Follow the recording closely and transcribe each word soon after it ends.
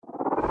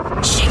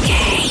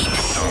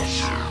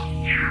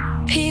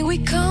We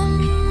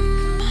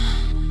come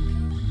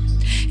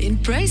in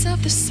praise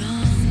of the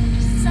sun.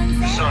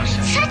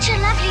 Such a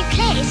lovely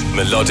place.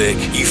 Melodic,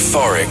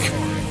 euphoric,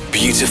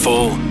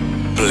 beautiful,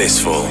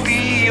 blissful.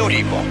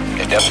 Beautiful.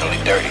 It's definitely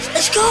dirty.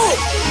 Let's go.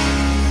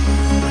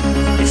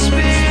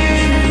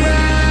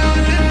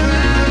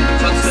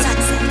 Sunset.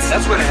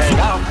 That's where to hang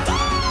out.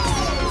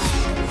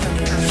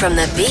 From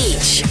the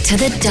beach to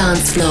the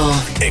dance floor.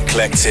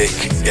 Eclectic,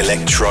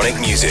 electronic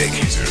music.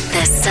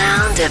 The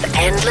sound of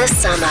endless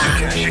summer.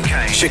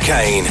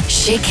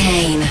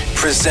 Chicane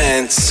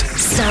presents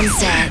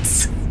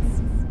Sunsets.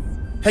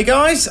 Hey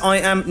guys, I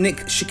am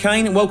Nick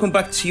Chicane. Welcome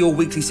back to your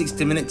weekly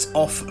 60 minutes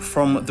off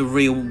from the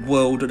real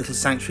world, a little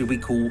sanctuary we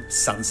call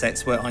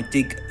Sunsets, where I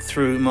dig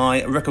through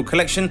my record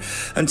collection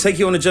and take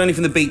you on a journey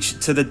from the beach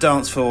to the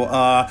dance floor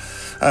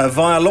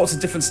via lots of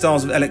different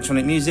styles of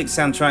electronic music,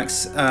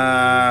 soundtracks,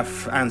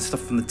 and stuff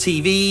from the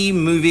TV,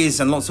 movies,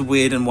 and lots of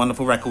weird and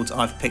wonderful records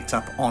I've picked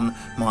up on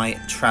my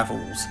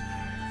travels.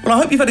 Well, I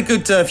hope you've had a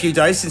good few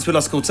days since we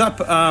last caught up.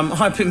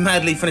 I've been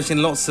madly finishing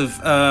lots of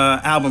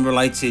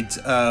album-related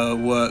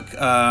work.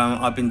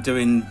 I've been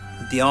doing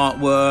the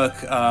artwork,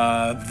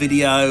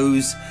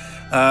 videos,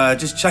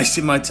 just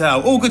chasing my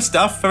tail. All good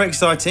stuff, very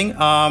exciting.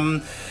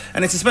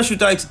 And it's a special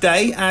day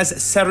today as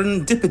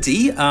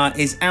Serendipity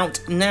is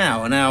out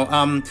now.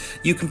 Now,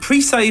 you can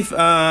pre-save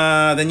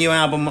the new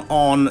album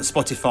on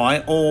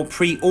Spotify or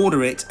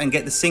pre-order it and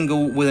get the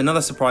single with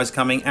another surprise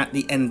coming at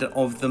the end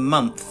of the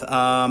month.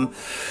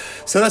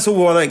 So that's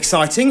all rather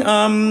exciting.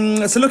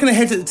 So looking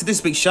ahead to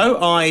this week's show,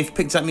 I've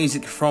picked up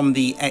music from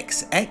the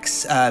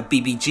XX,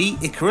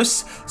 BBG,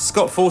 Icarus,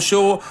 Scott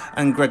Forshaw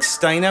and Greg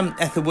Stainer,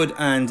 Etherwood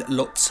and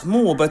lots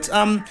more. But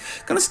going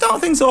to start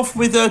things off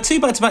with two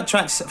back-to-back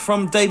tracks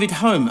from David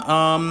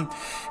Hohme.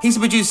 He's a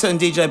producer and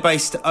DJ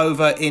based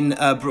over in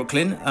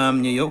Brooklyn,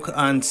 New York,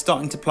 and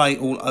starting to play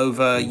all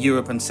over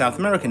Europe and South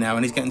America now.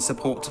 And he's getting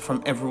support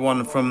from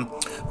everyone from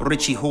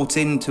Richie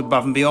Hawtin to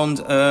Above and Beyond,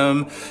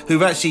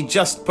 who've actually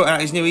just put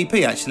out his new EP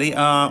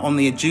on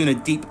the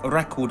Ajuna Deep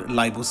record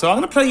label. So I'm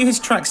going to play you his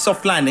track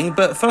Soft Landing,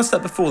 but first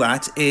up before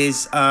that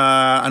is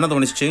another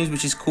one of his tunes,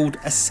 which is called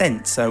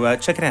Ascent. So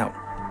check it out.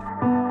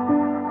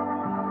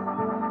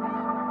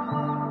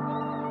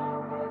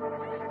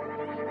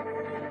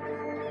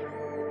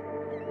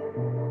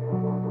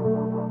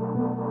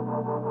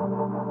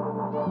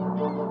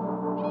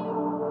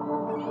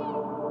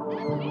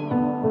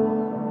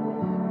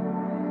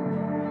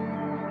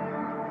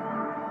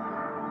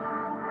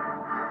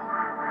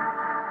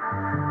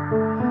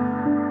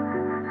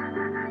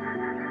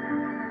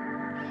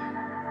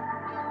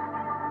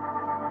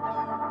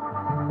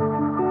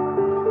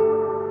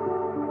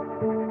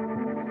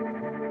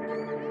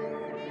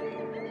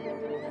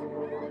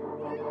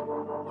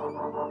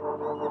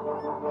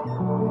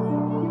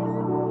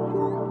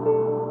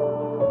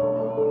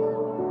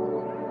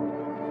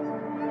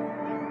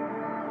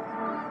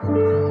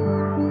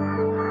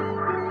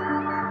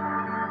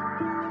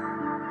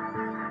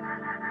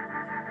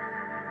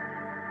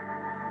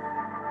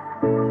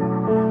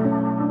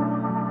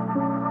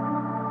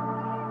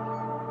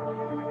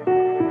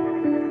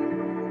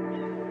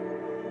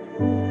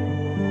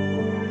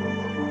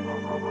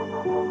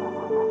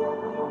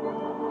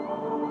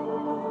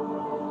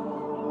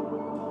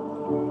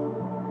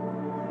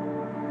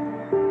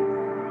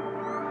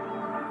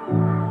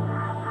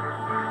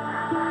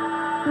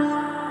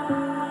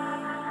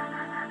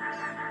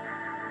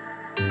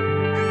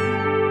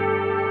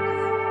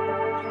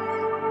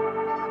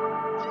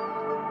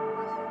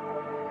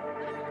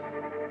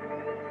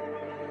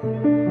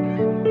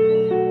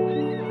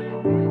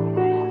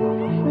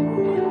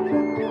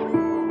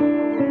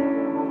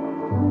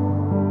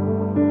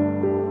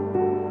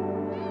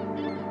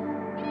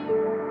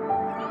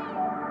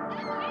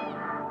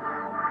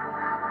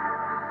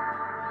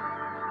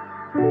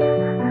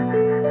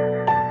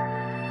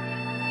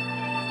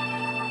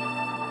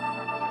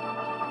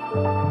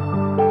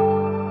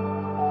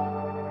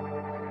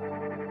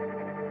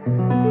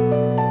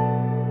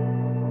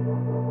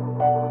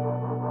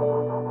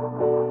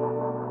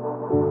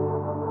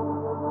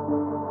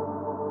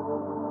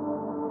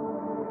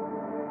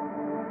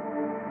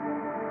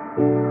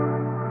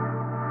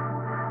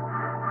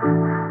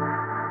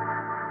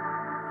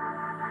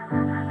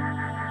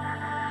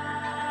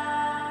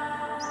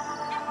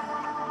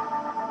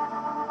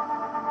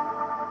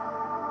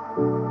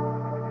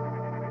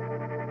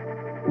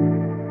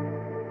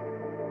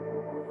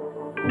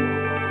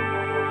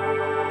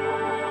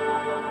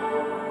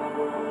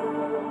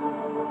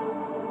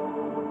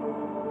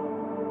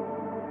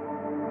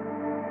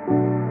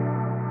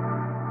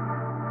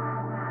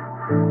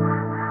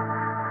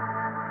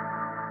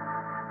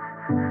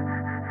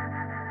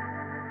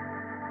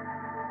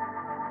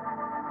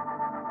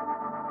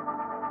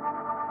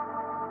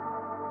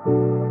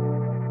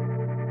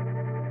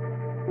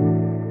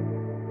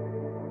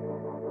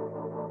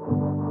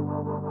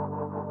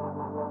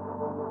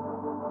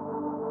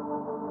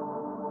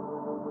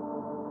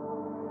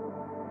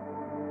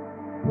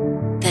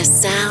 The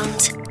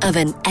sound of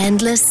an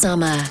endless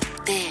summer.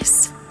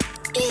 This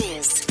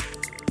is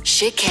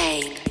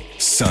Chicane.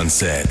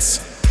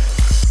 Sunsets.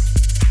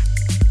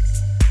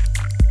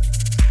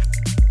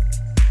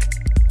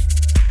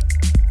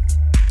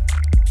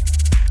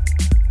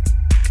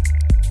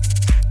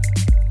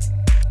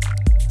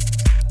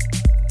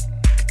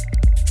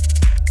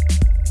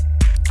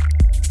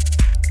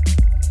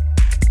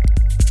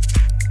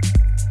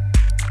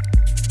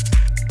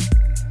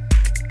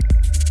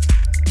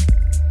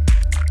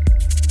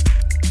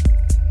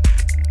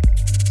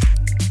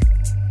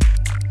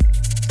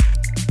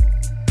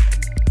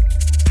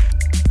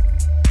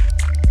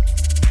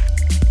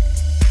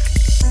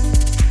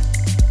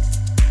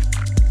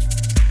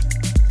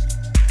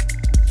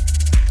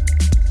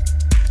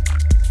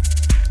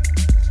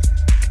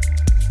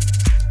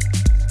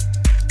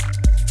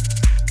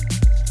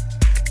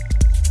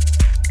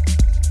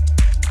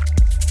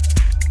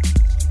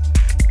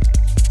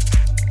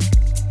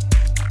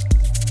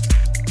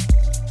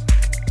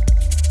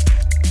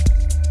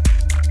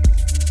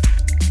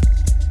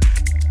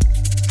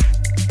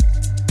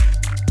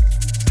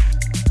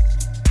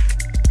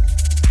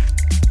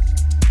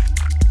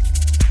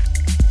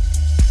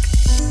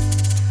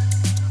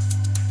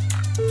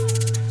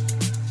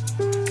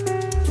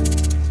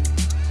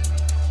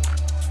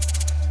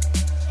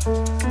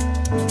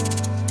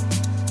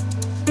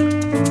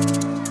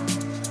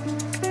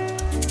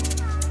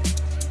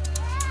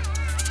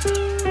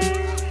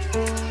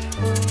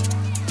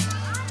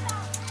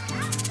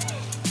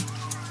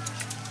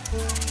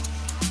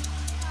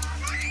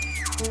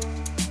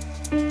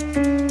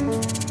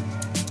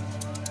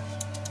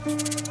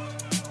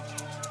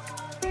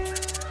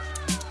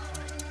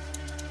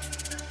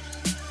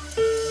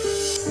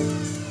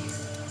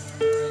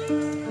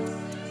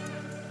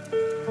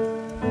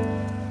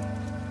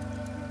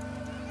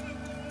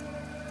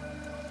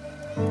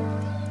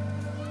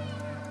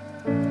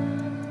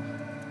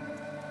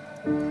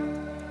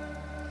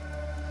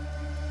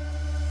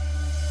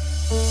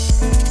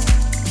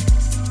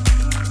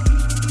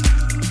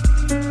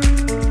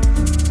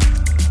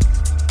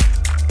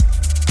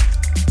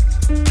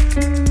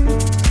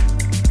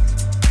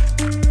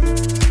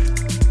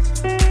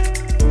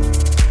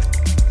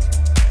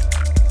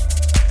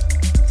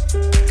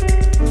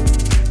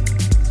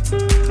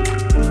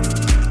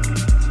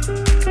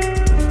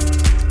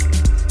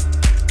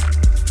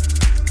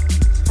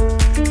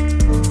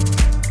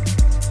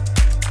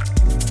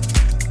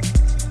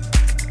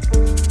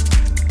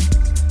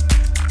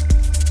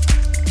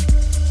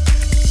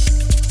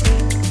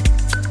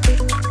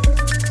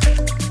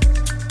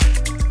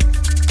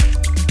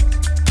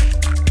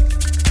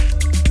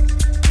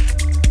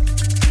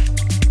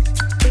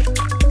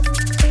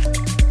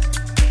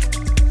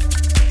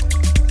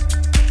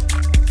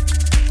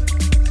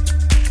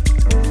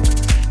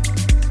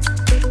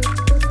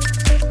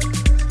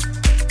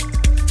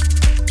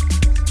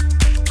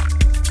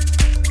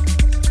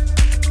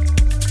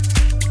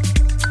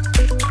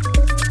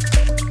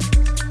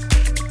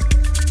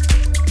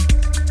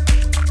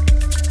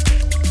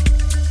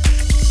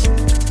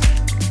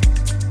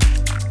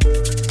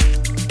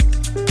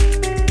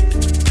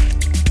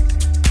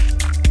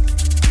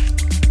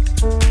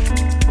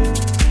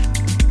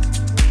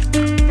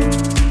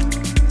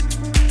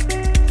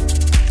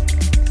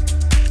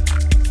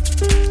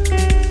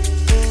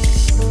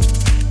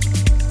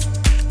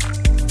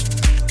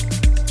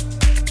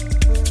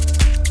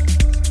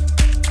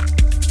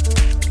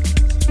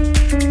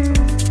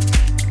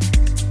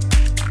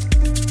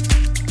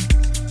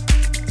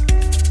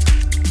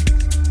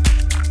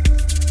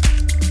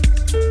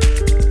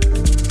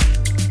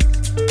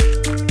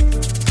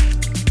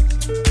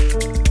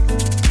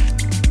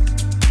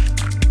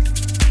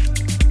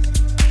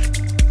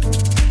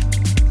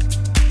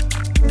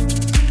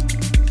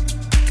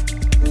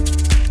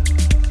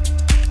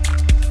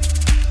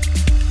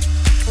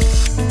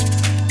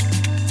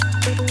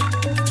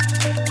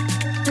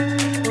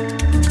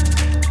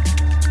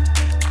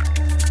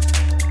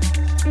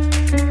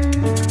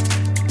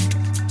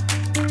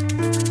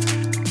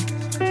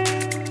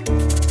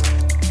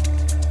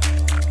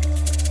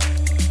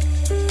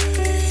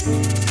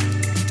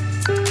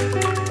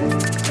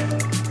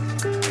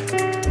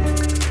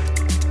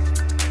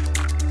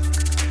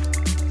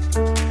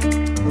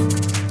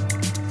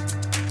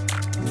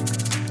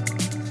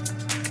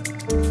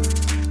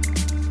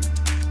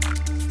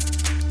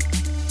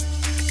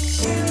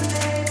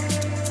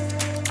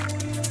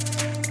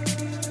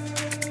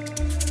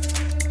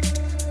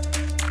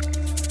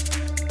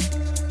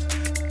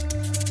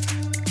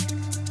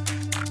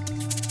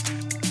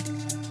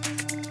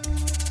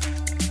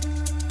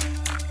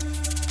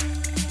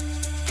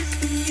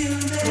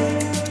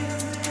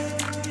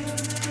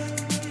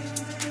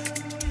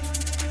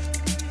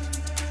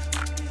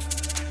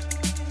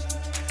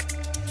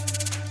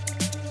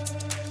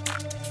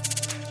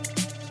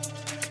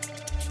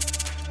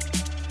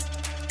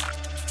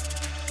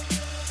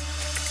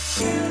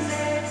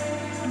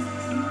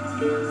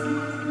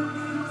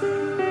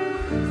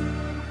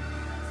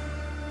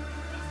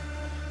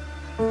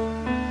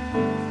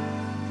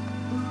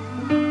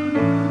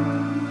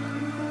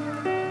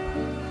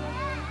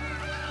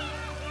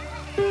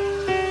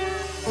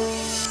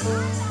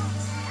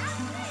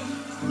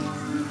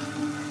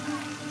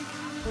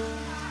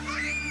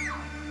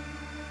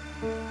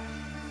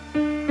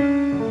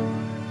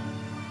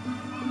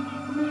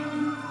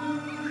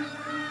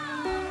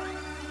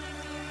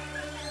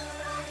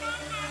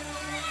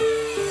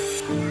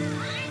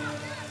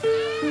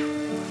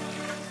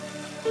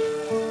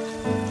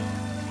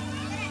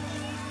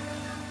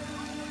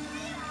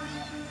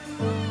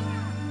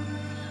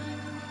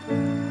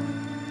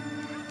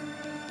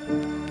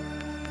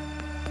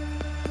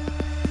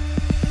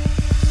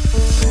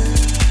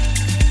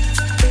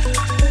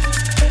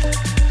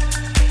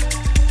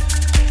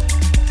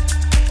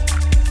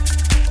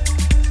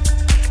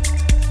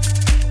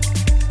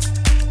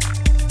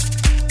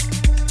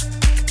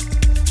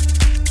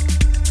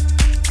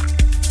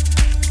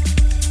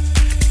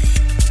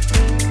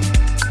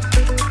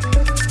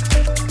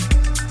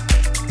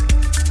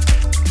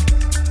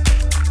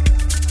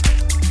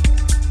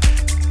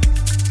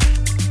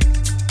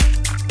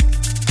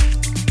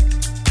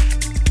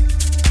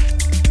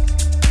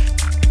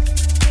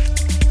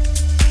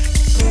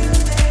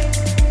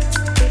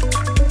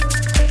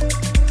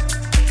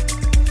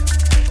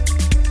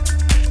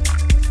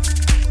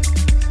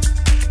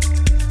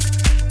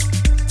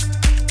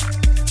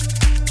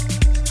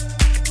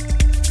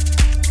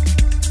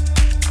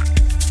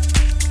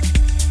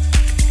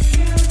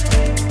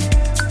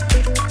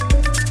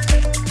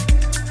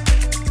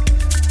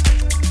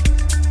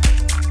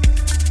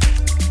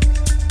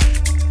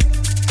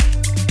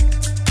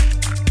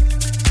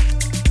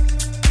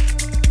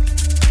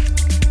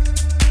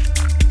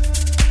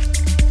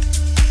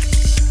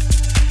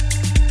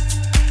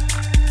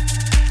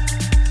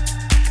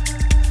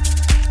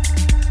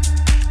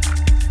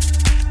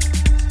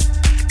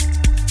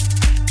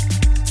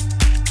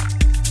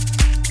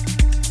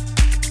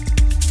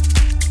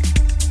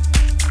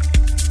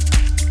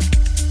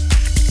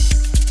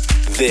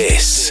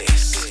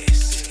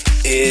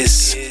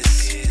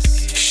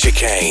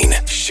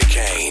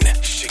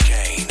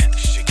 Chicane.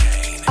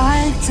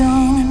 I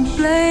don't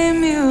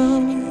blame you.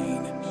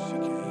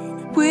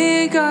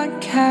 We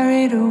got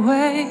carried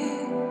away.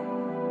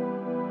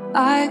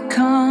 I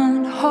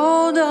can't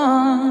hold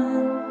on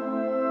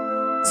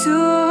to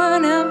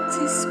an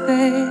empty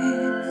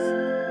space.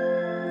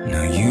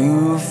 Now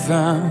you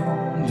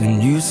found a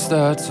new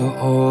star to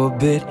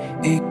orbit.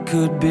 It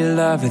could be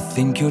love. I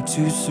think you're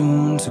too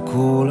soon to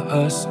call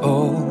us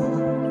old.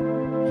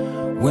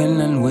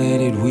 When and where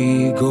did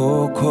we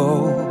go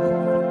cold?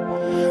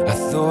 I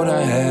thought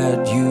I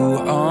had you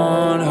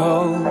on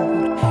hold,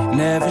 and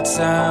every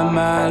time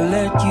I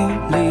let you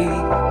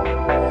leave,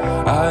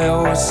 I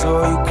always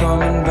saw you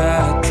coming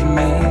back to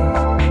me.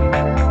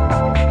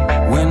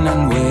 When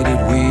and where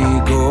did we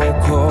go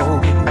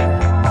cold?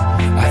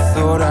 I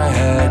thought I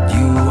had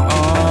you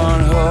on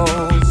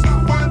hold.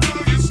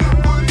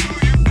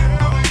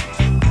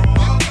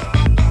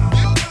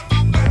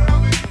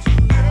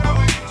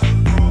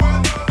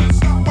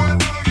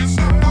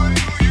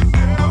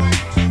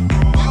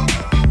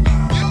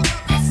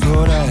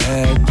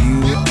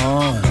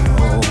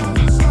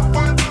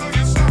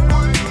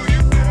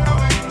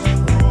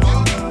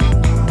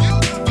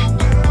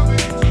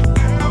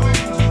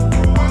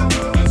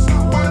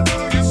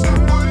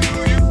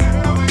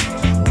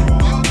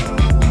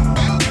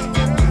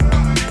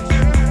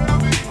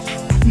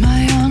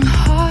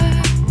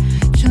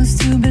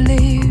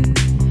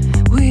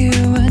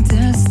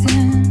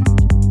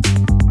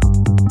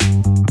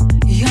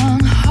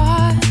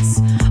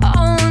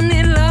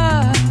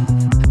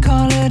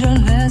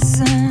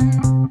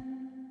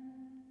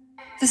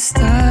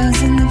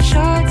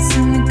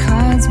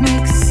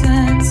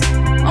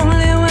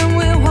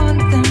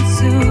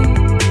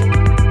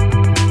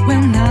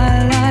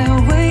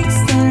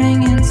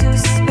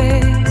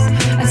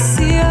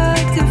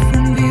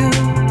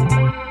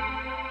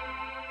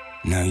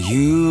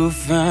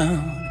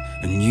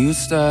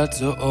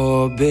 To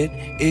orbit,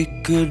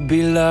 it could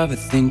be love. I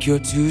think you're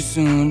too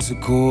soon to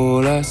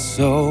call us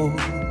so.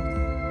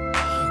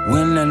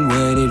 When and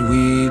where did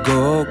we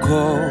go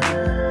cold?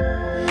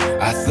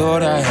 I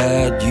thought I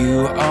had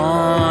you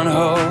on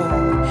hold,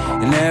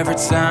 and every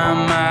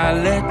time I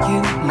let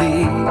you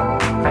leave,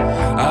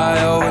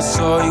 I always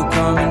saw you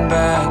coming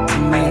back to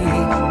me.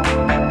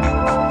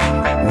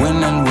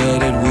 When and where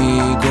did we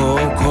go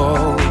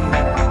cold?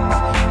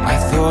 I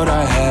thought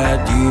I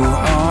had you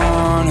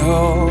on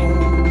hold.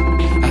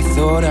 I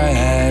thought I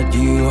had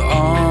you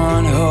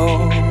on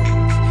hold.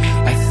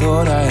 I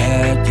thought I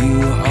had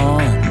you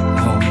on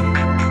hold.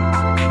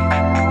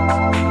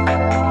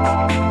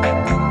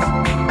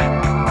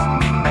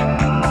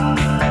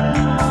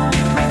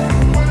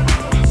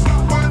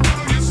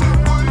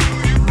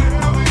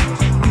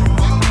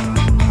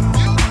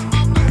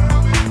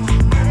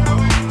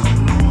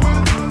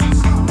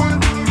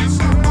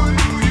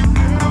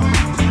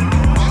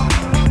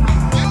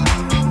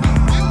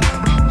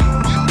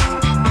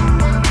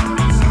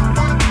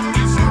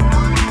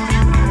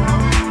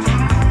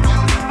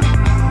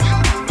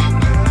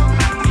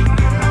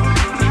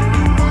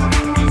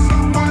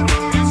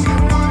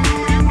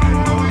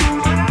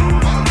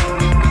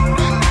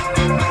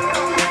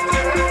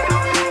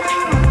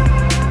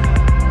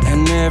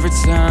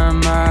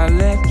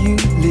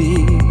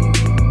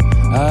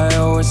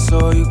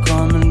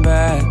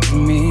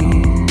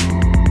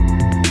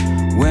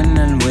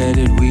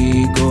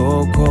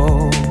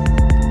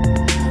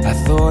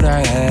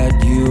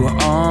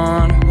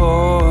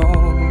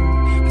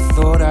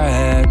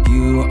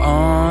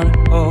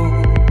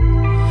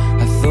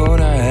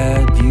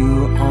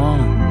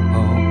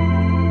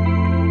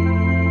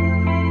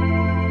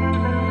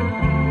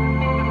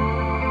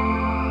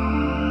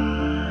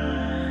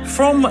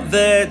 From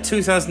their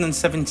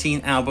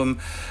 2017 album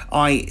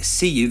I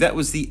See You, that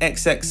was the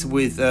XX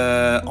with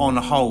On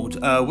Hold,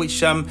 which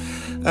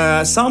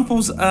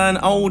samples an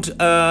old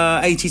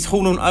 80s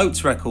Hall &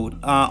 Oates record.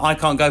 I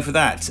Can't Go For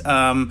That.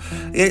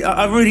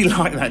 I really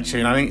like that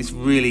tune. I think it's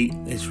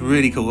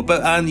really cool.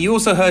 But you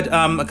also heard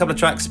a couple of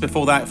tracks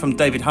before that from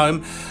David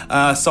Hohme,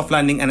 Soft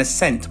Landing and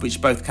Ascent,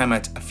 which both came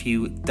out a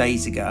few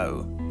days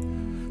ago.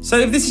 So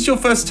if this is your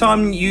first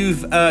time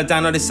you've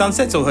downloaded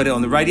Sunsets or heard it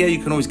on the radio, you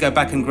can always go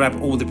back and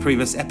grab all the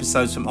previous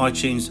episodes from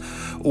iTunes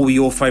or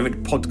your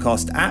favourite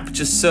podcast app.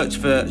 Just search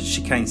for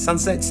Chicane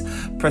Sunsets,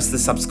 press the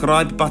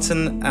subscribe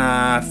button,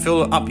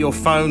 fill up your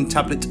phone,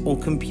 tablet or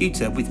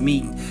computer with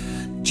me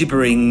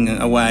gibbering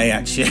away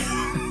at you.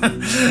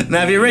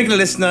 Now, if you're a regular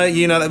listener,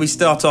 you know that we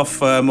start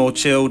off more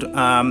chilled,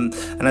 and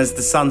as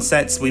the sun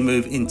sets, we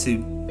move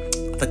into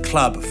the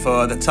club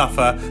for the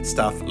tougher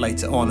stuff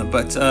later on.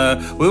 But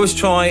we always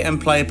try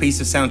and play a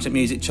piece of soundtrack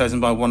music chosen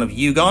by one of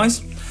you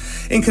guys.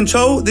 In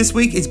control this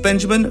week is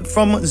Benjamin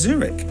from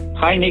Zurich.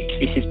 Hi Nick,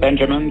 this is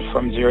Benjamin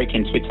from Zurich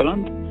in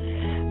Switzerland.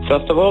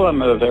 First of all,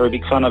 I'm a very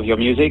big fan of your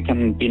music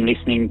and been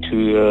listening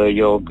to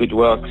your good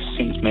work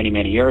since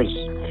many years.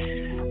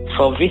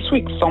 For this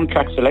week's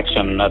soundtrack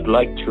selection, I'd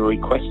like to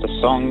request a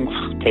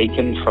song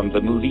taken from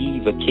the movie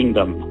The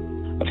Kingdom.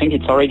 I think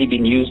it's already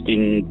been used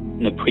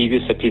in a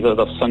previous episode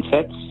of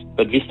Sunsets.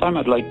 but this time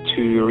I'd like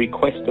to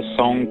request a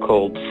song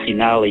called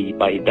Finale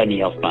by Danny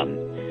Elfman.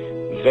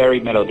 Very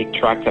melodic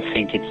track. I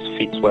think it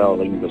fits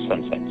well in the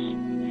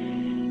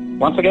Sunsets.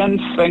 Once again,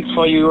 thanks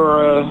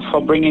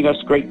for bringing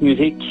us great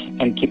music,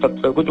 and keep up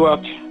the good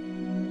work.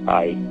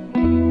 Bye.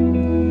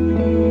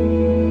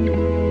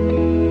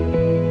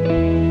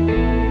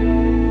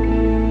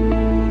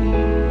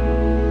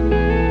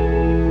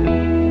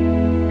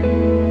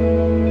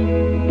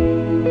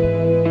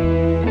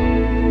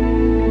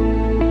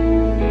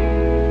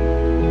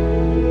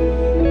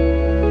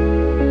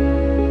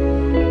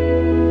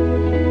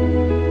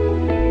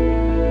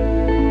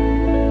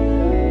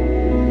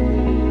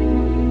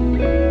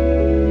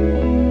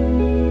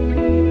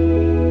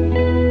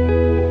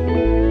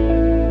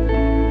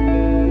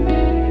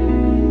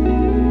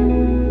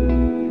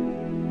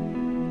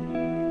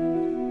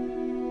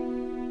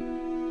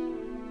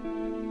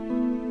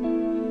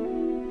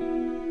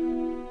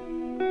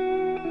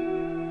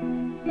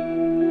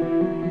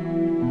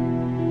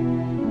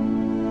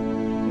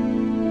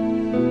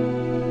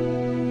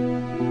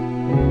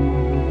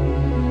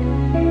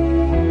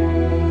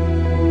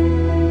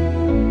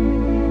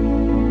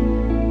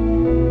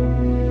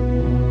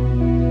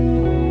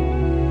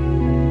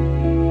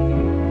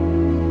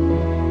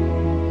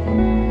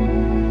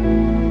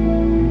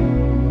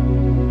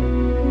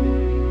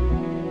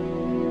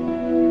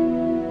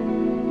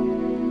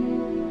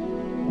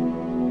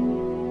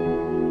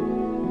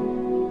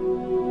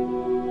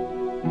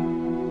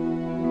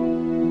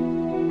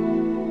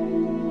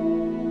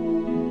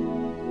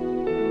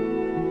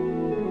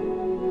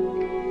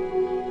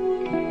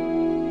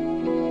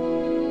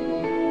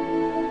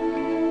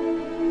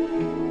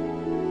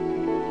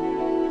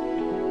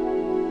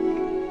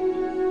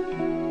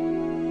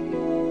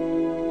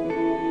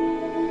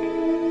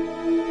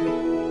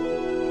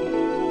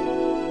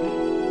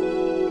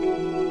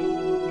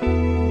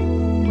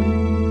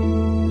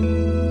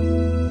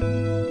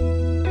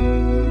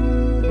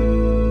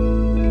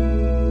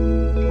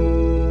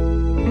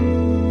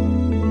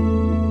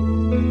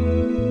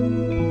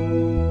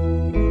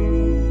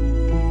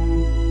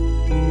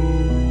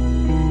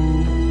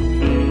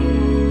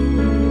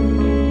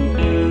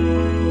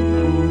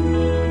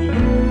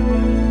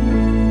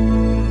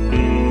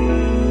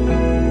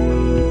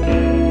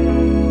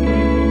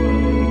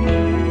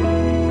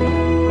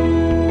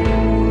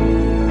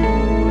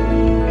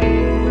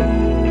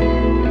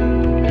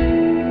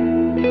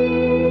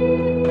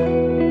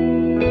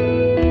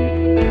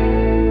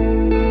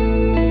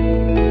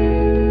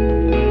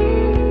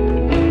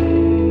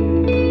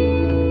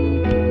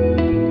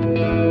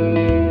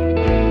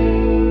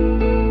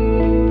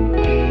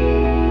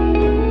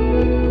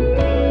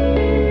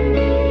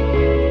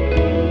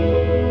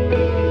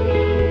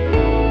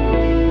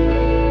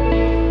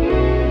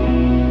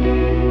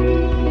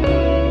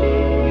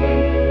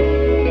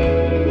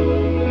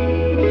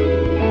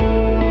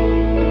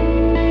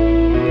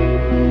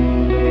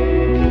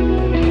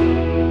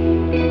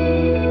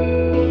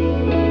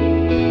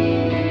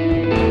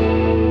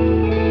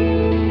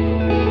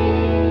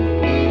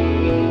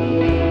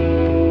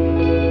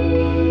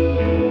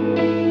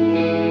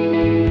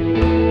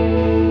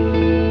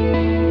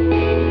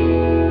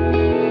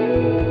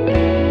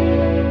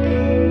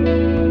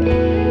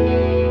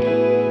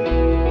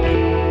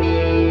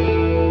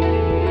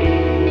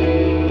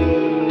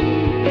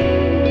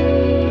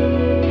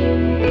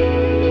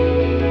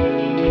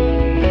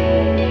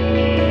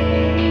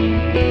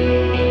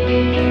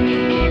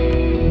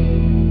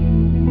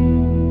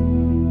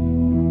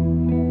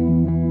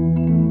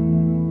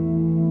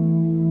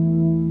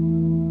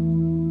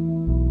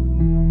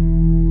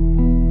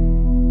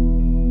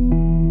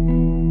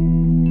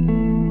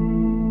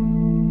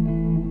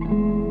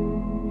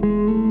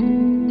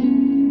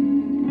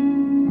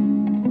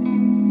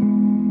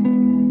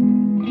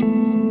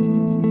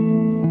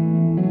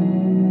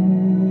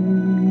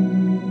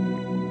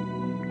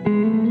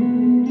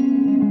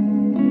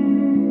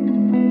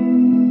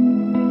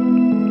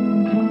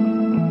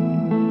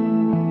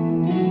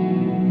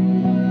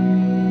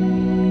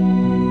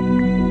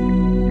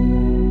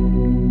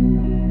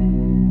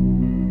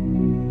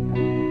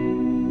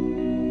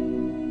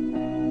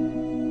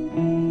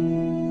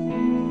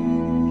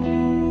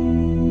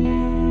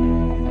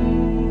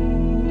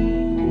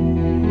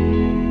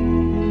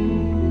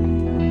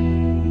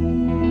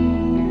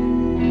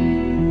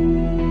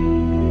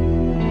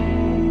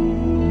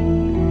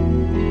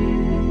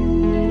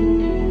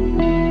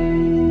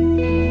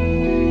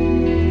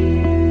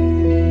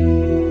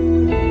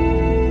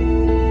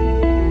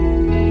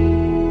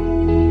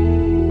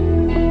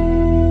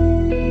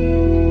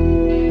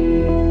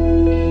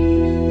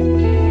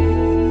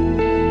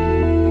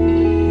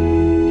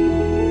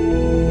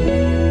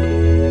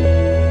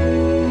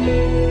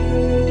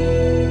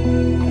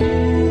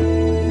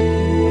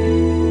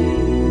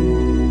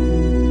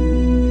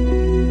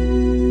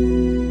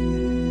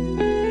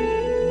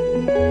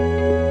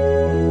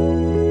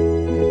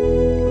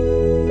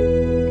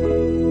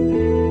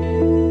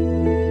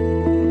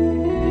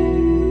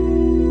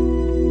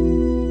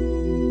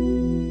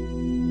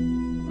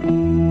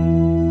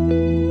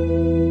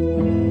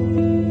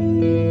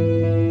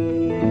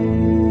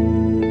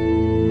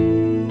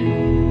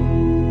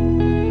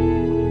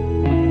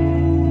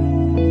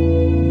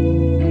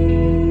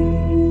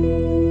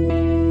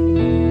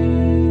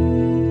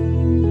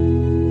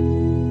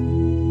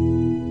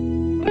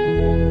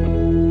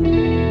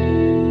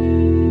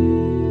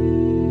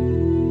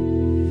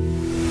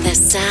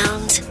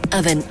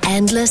 of an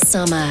endless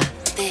summer.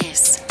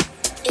 This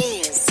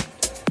is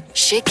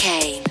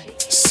Chicane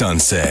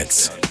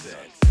Sunsets.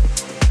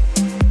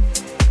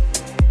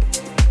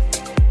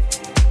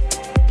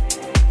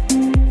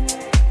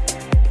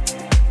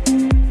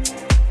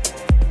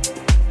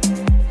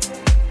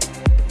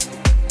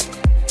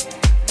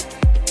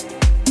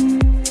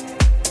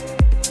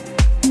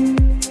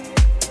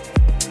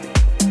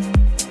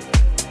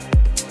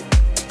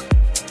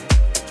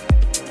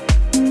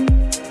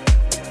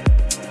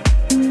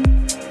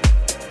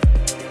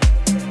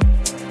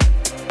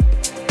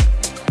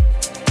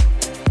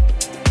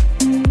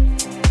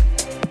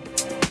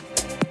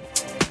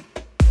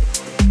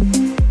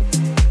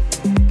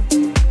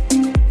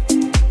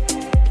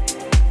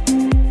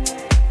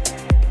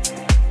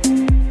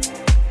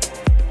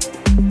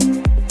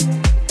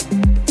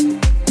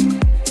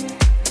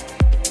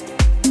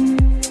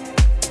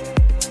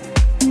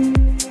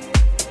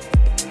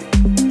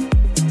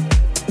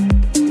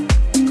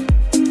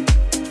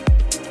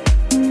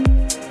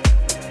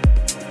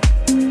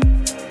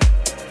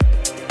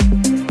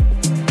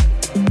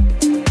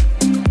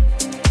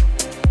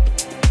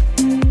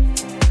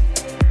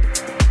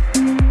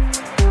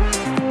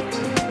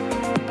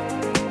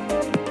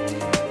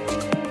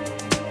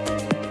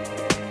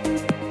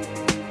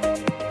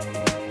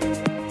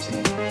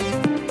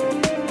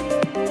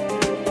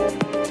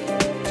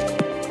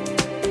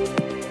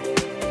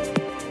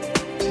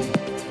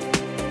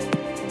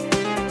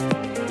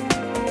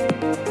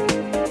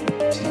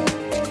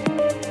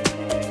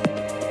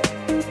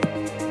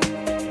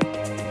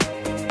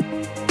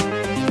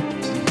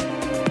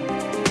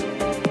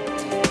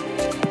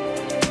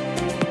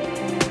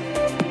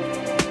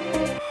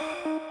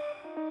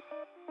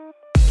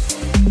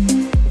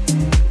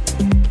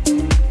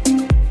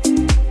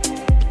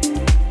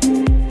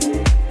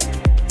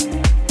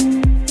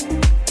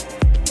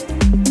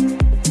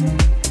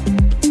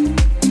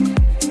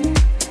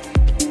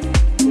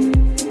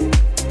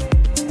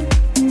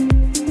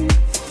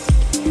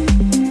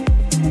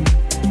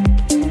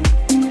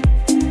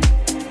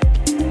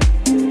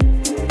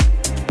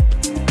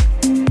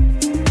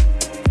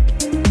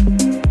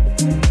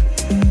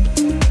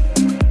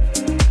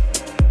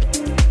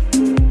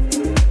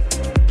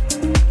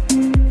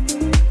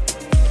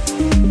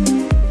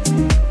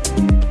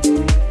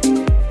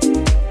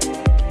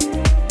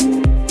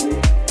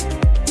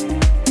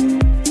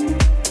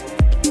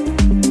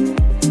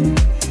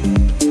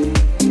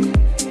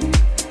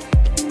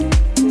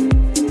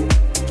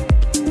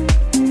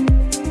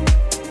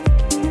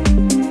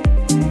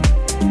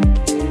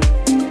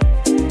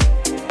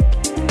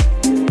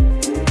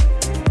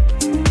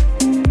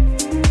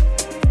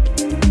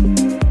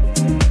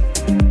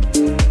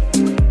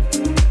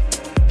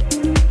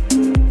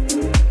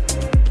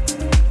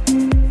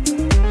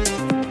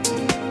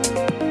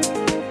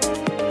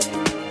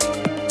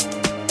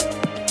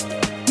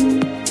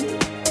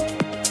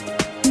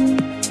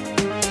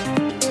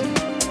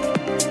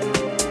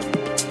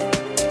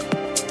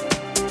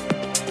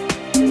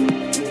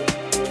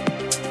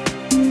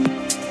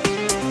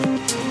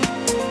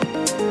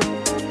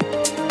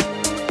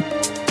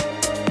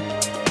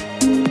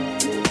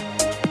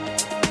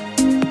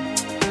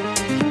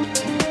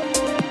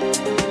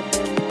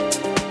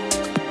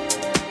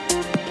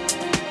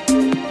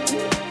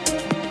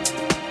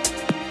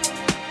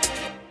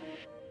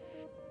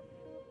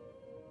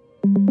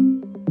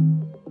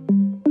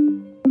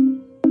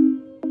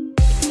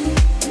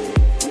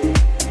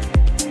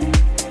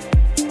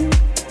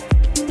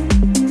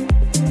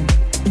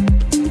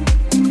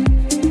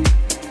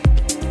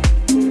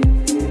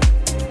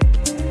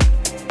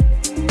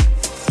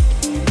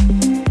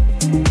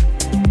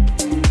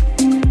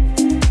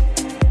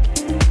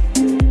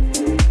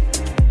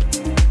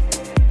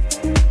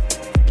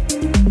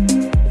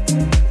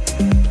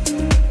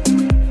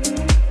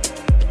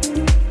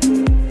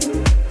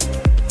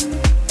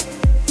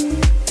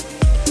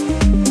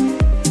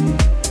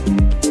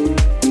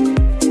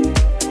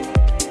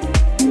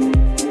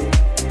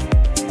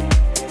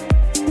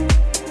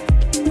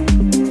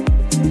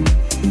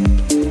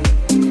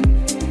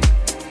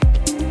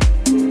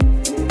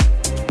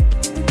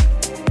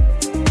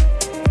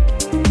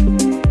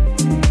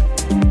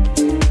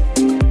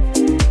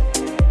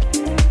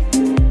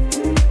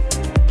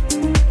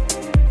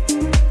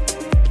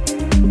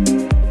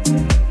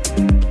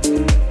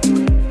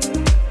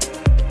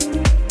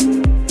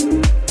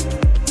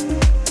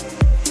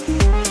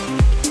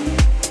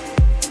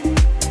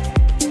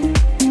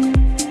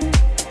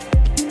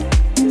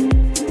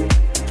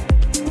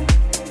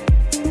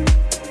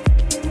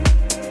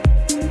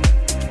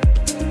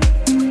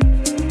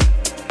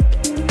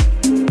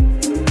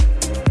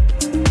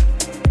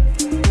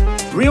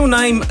 Real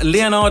name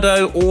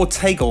Leonardo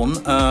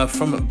Ortegon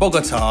from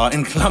Bogota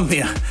in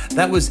Colombia.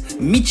 That was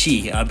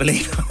MIICHII, I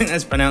believe. I think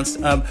that's pronounced,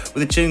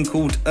 with a tune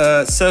called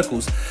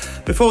Circles.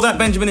 Before that,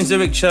 Benjamin in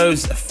Zurich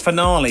chose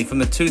Finale from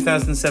the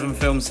 2007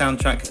 film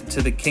soundtrack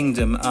to The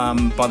Kingdom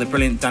by the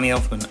brilliant Danny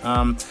Elfman.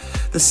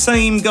 The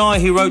same guy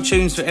who wrote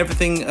tunes for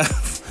everything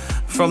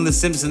from The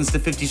Simpsons to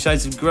 50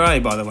 Shades of Grey,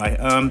 by the way.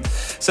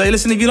 So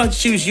listen, if you'd like to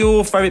choose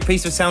your favourite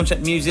piece of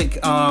soundcheck music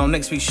on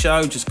next week's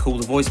show, just call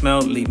the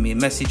voicemail, leave me a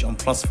message on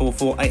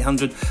 +44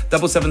 800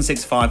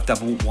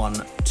 7765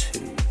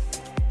 112.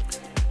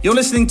 You're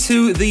listening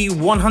to the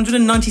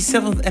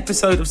 197th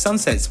episode of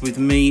Sunsets with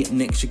me,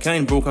 Nick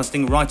Chicane,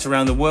 broadcasting right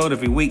around the world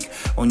every week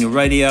on your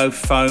radio,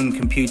 phone,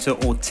 computer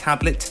or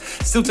tablet.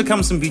 Still to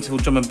come, some beautiful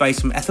drum and bass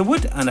from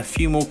Etherwood and a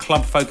few more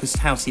club-focused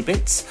housey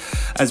bits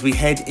as we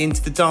head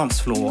into the dance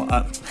floor.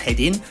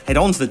 Head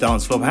onto the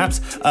dance floor,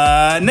 perhaps.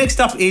 Next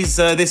up is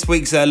this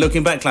week's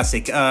Looking Back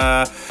classic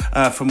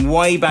from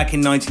way back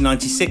in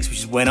 1996, which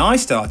is when I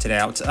started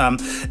out.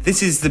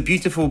 This is the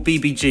beautiful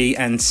BBG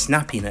and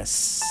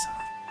Snappiness.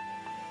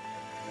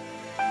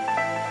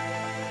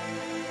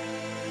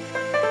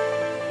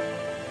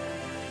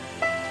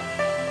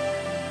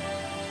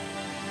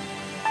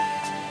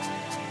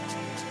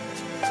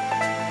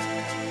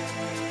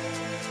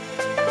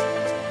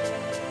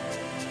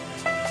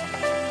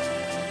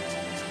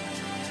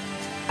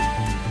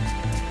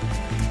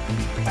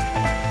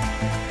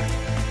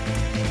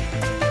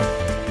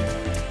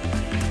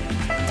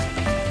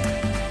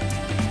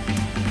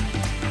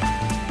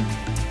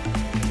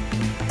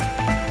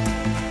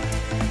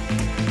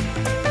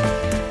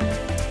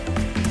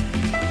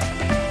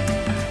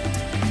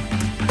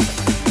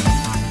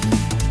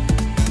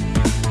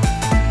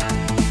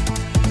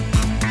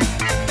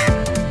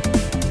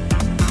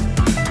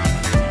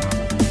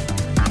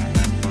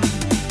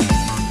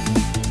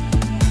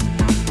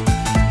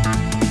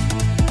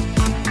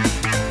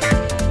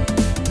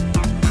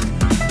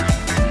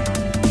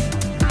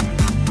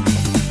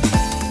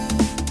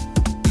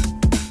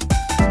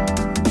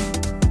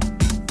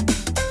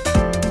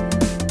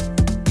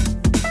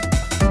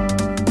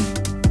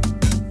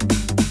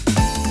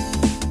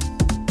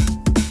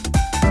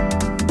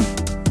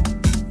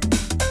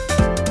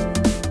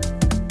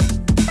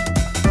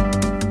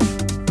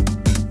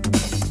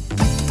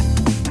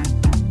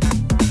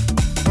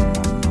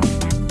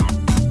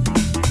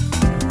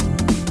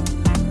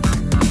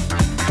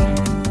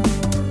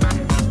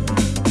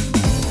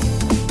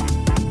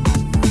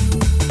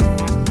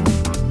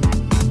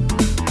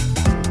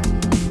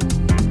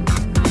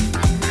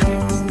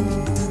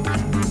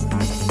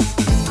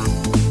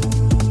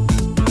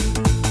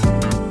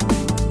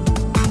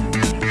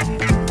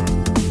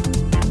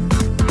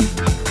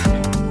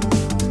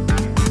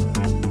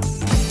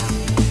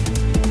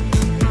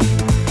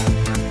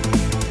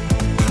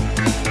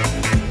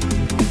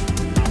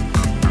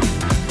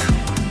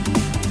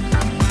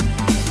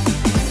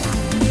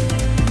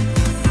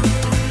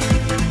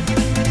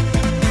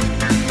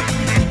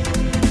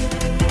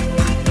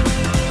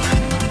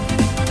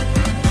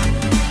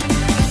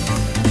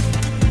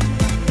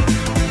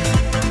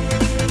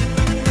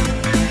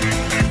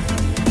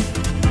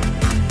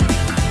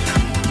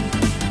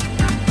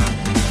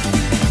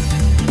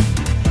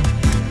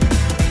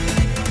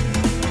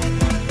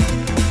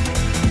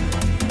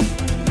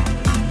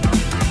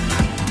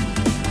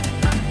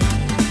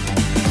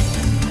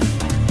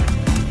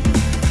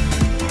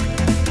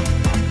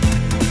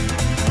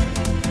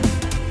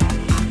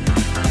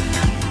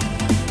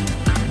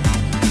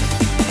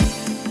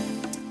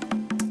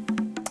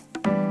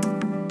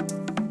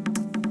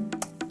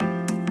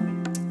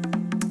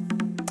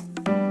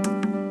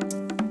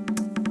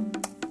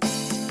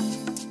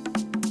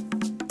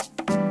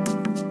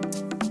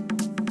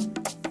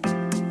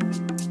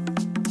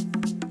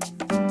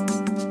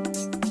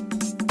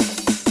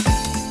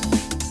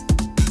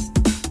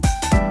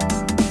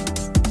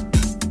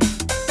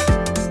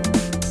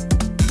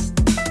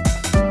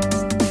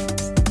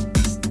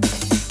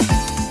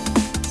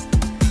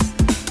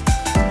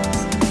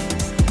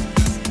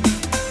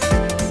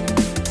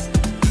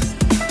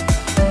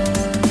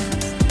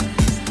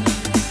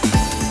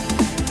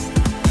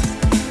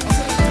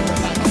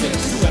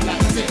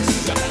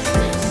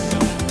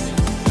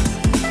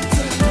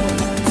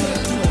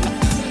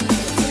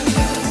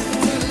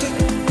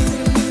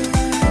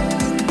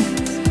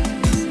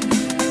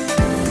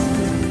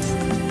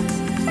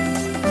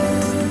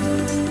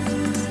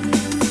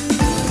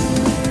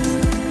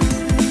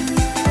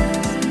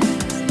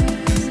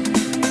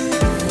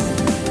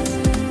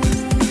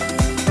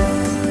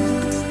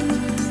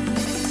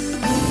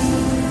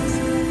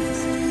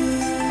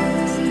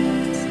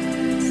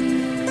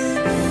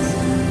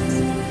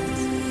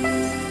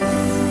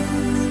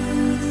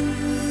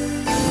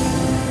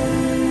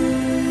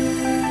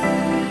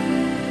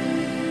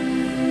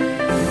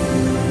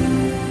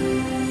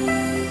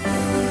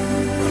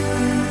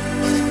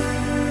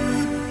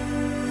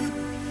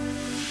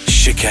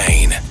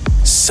 Chicane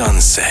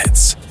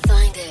Sunsets.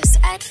 Find us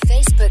at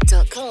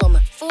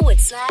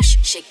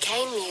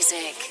facebook.com/Chicane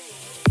Music.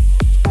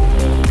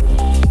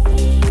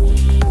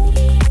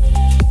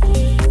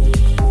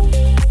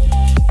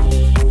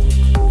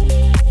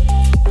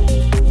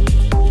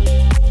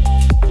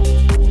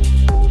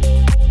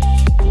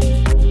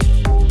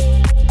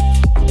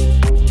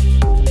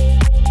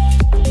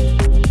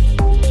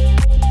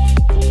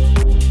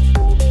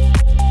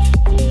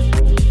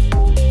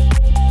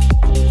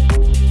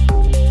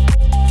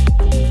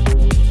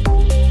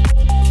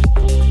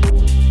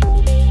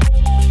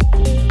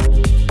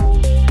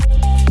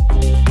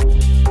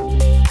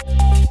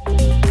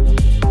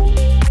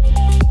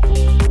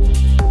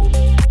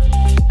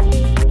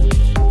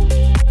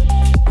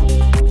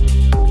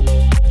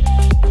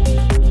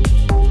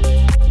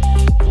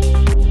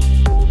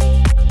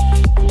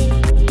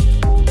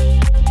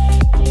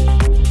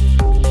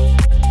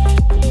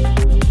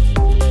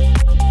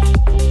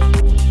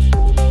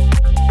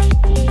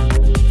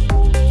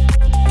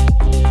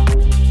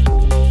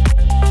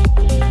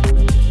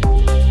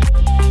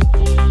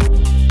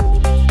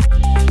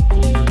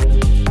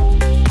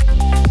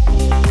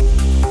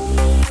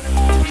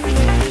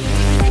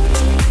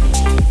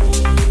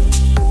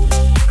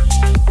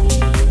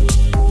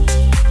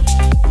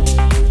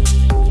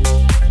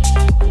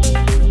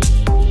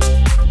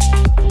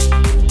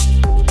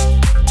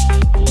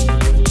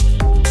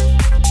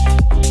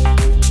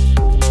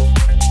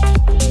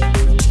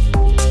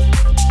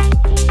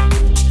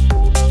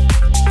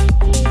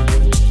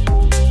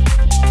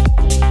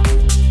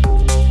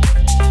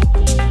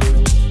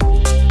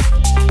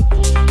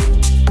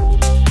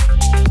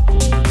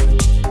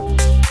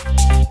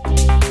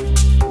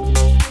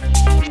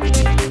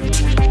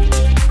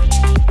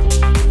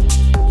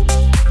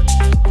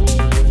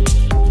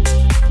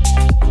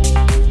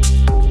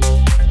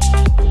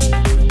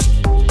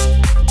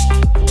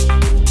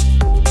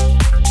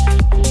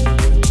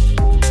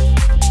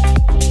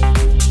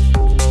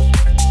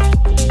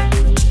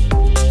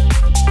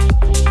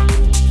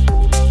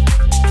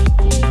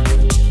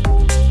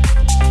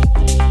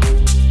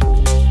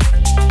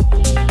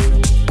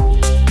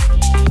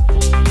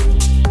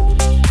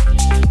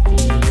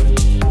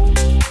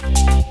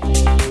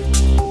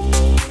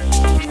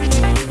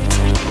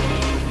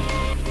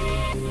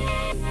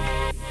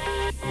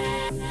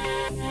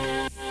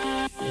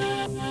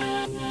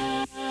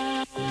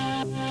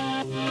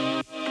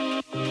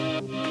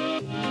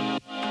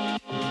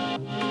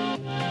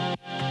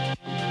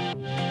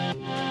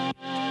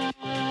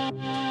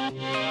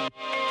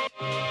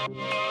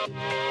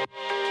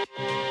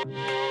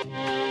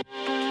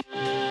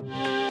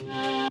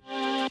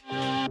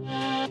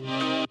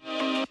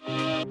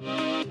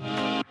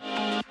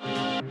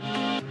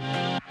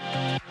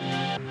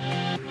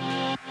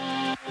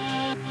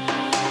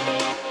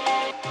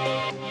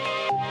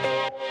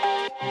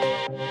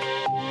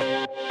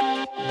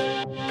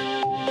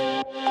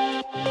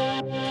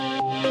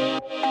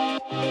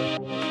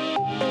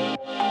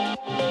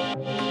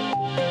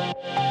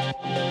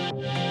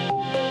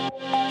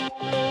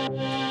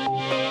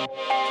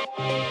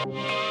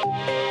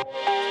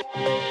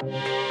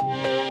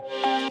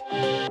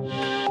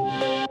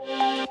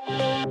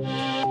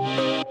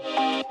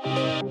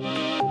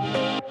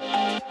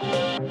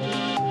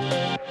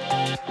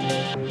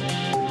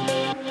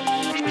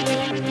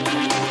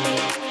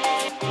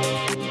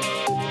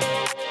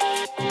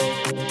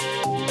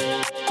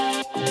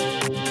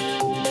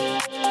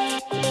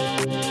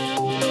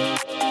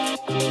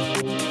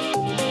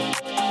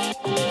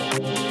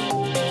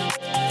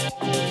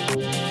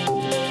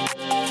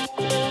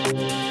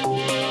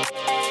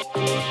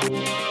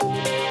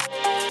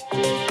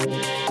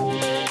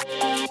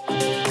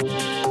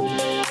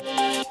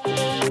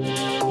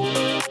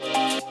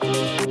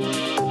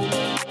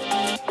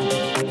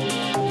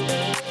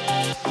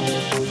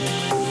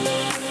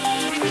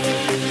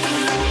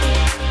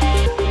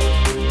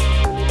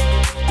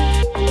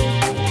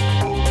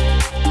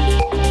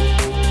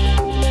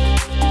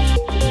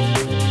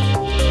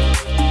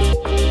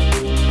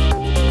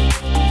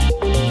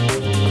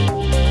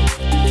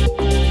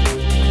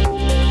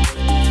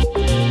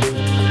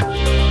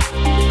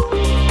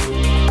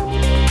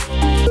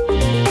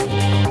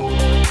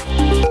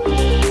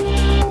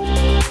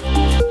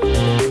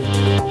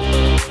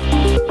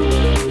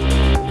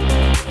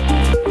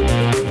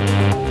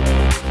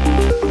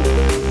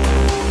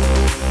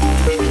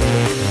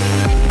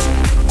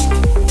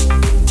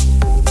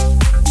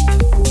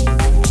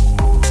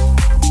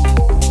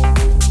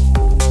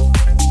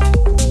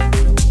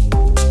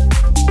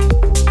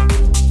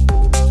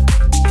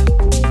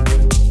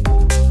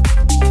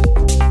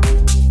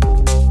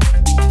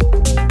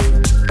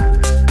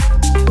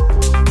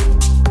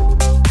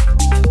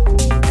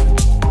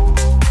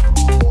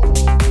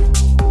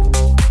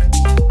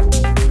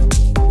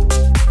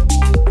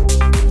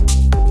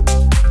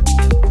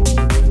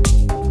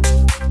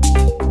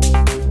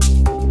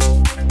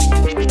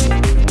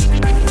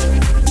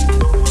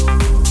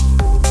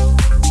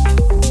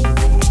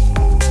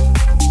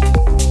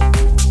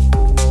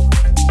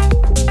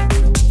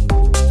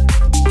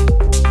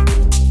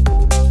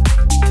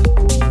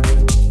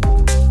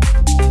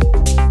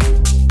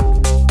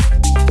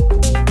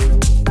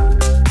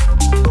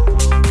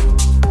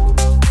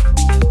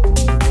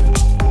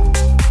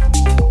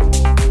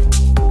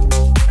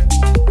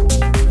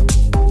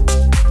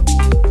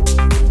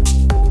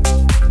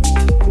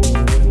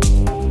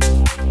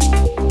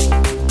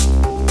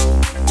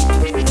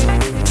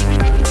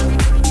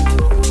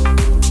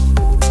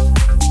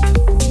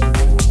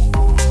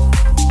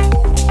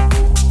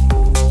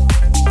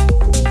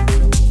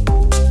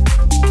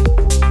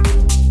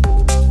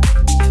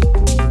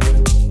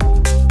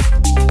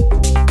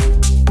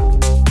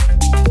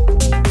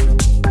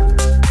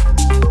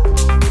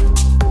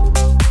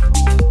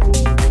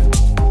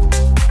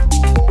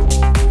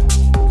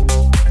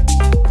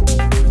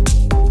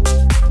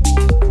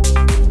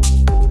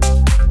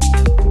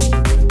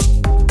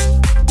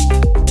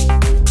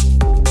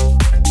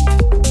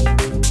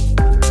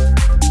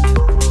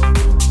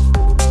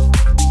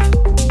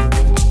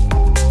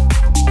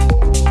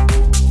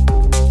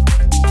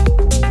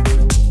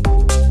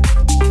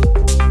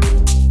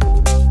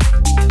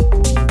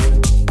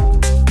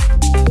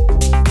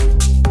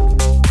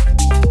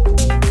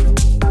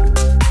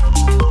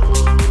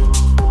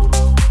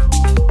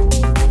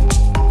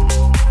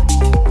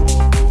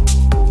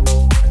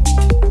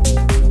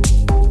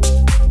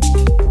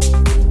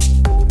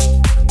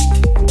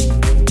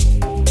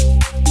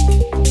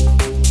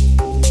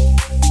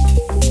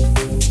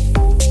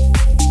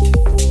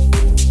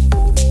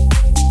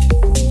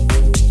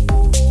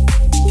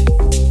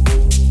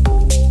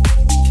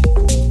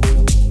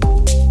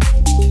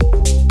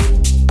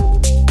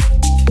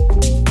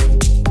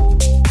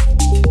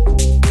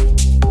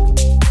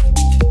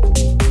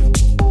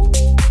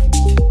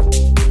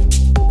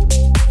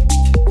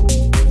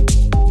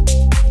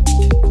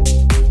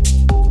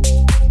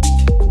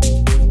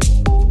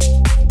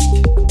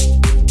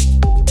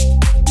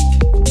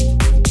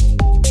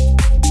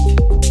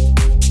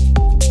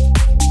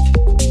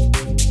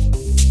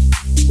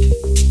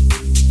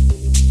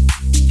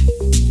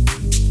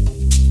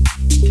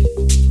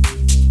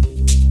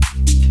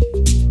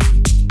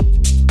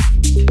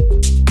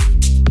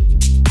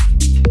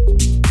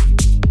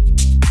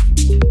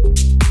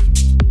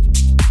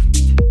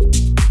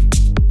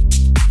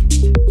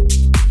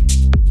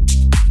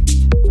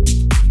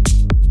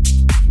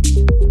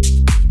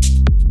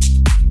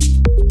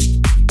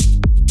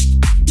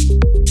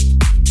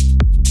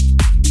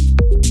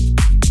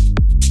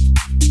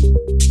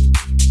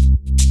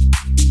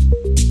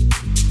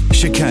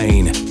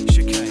 Chicane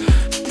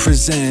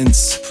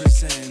presents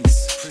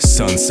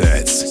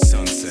Sunsets.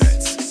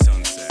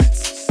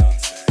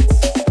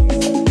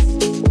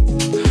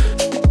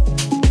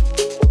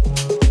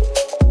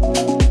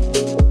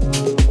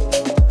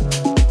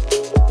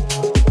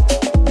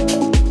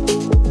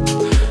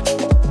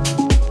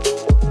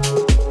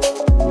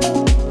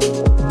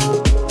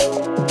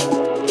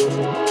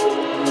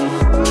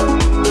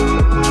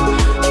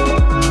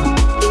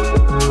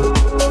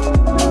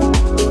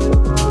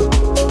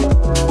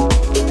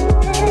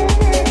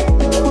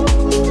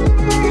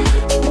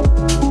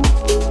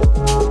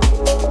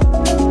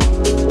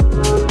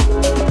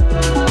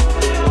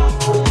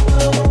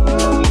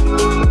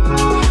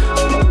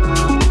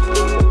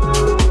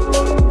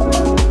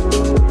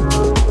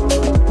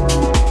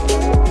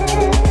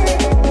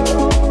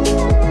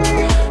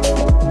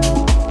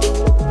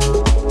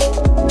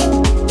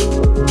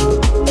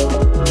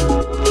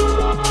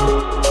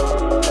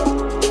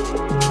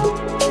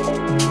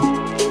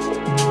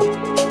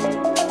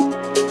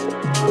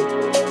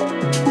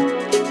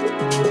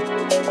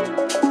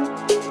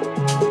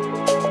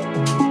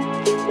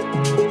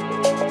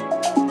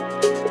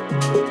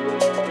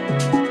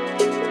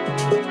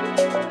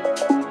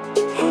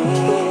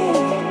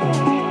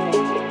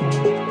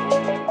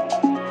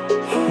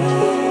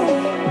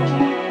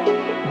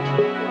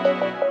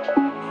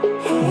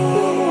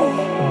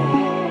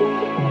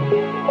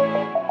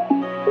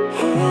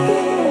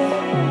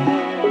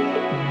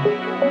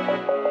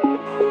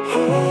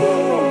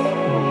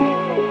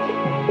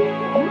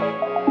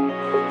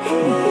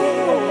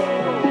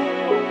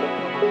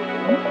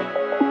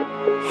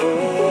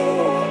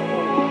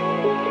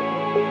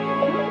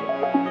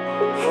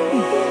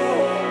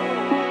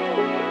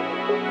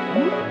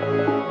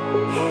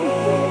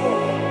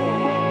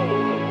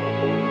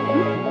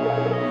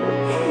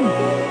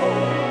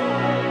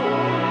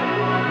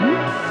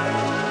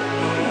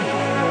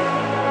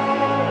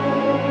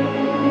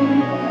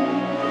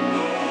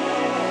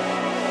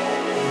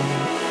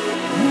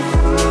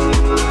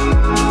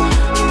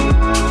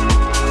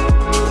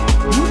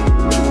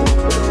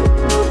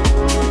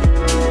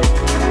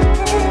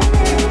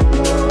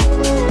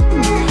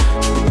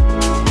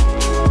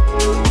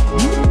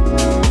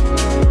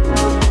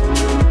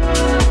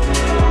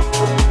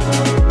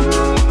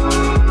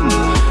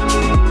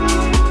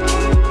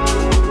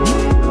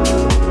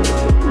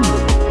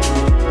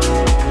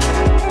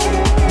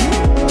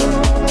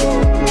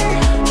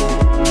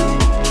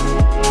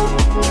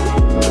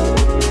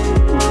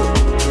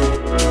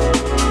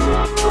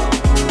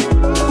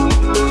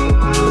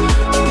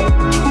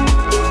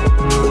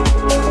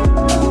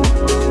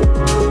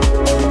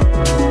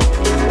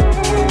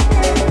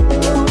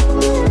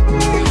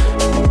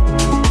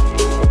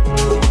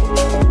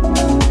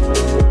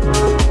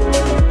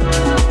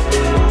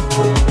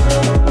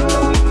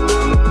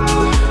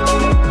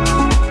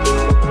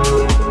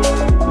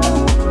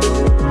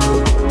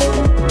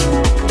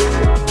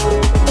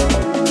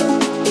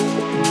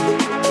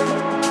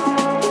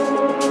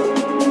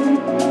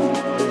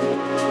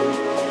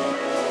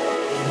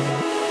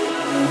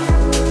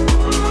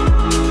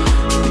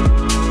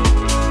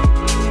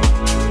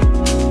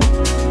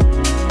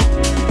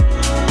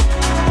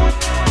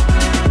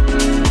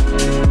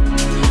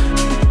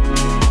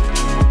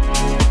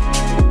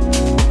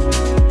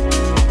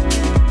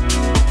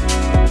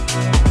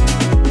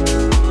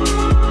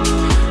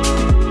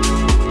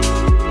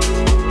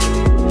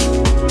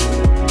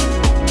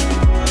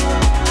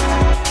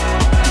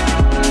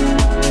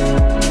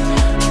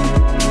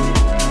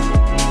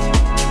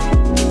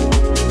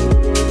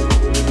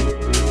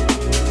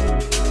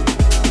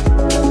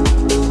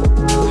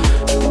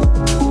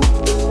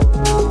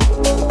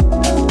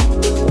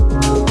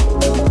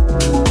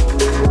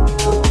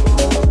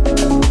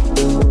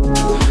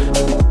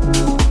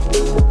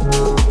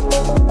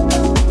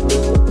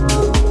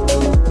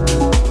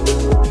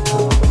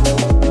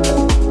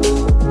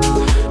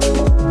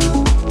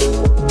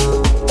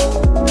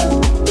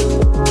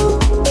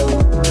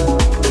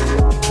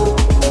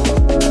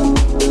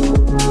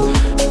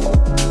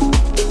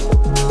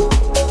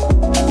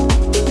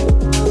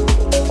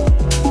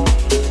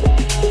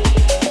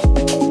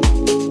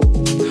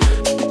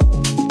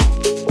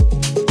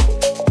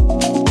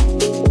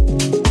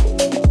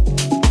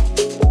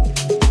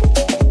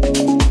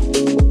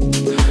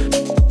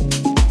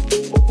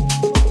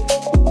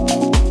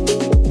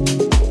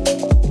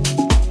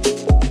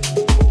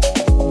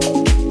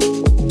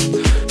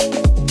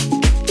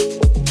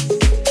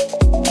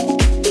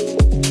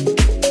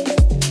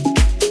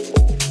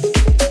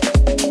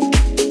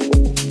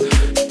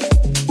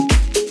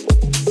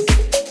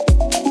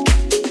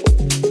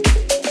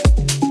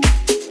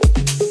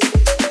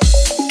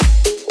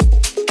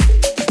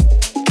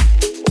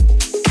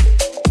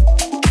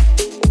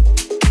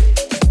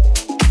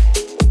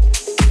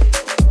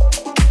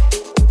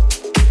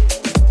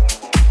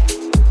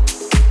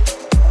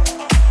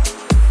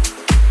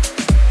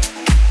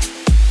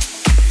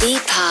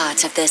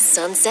 part of the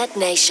Sunset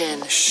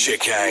Nation.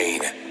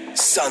 Chicane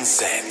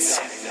Sunsets.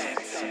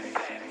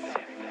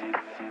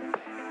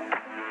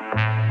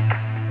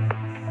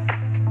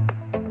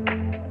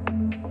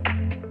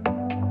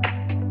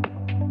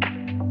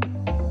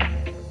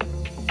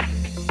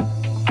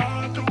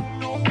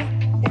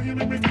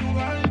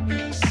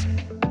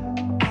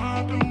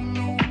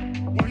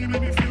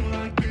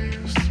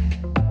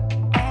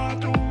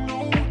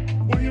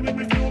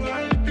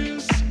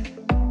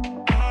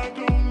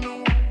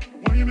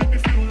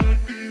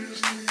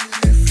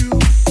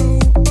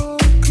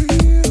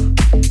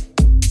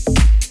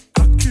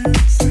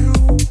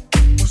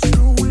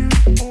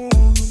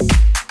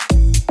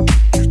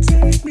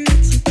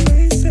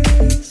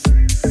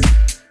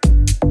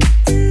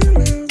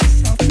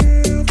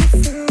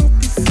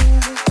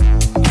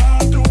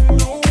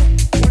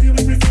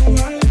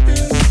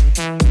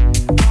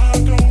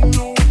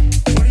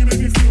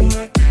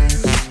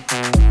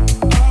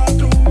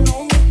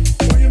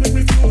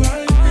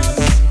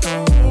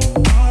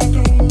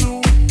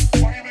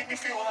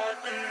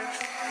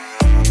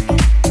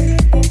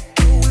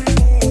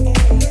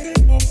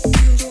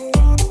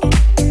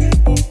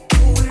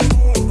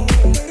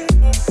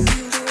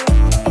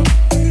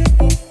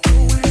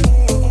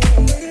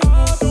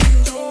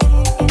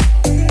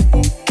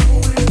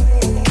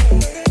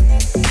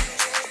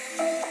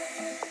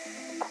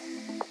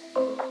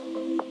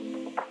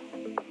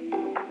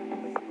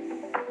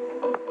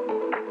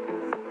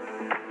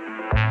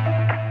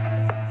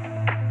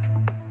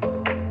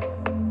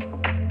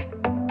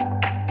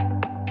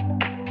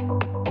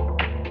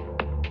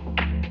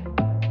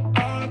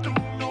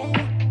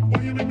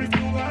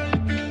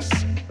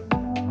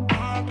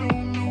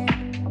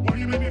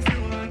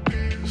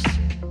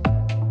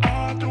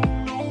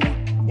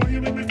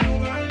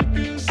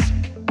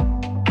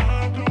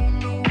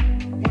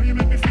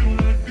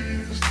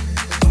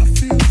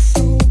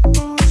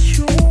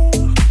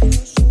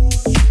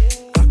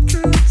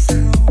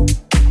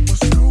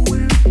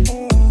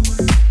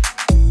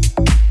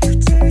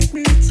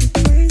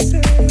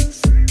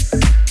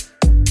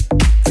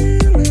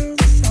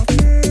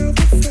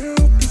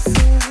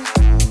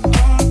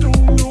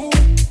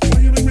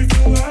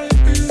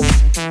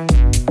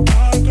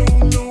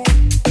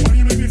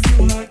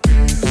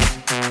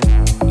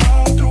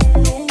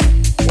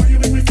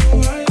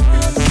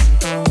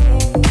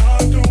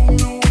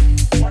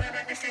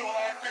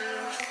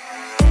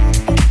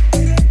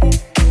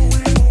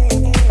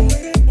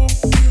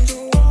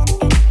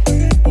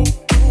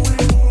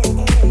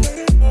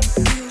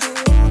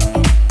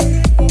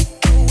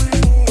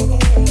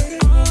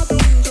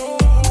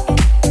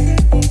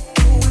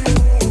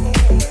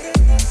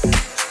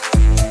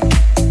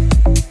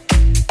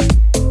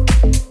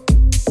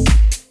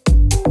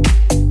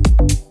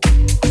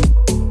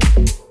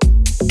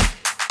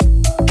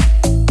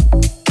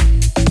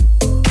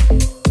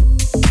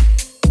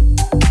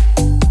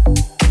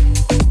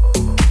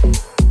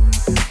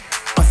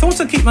 thought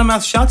I'd keep my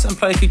mouth shut and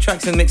play a few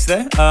tracks in the mix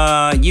there.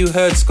 You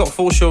heard Scott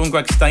Forshaw and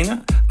Greg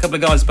Stainer, a couple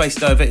of guys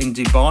based over in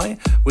Dubai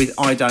with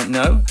I Don't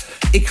Know.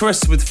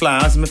 Icarus with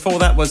Flowers, and before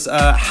that was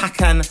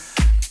AKCAN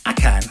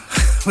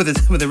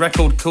with a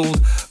record called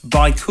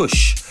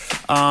ByKush.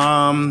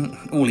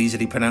 All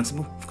easily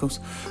pronounceable, of course.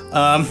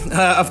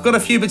 I've got a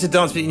few bits of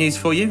dance news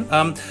for you.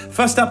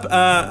 First up,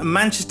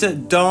 Manchester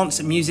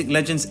dance music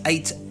legends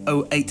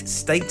 808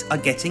 State are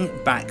getting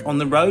back on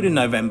the road in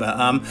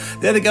November.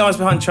 They're the guys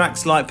behind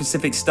tracks like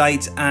Pacific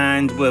State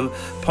and were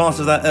part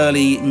of that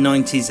early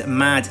 90s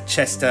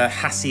Manchester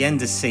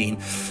hacienda scene.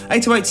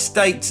 808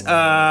 State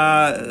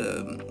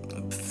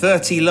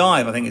 30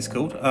 Live, I think it's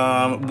called,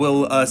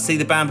 will see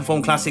the band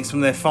perform classics from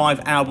their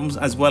 5 albums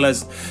as well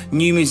as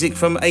new music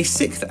from a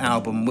 6th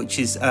album, which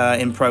is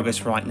in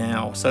progress right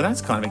now. So that's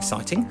kind of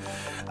exciting.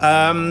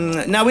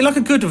 Now, we like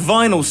a good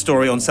vinyl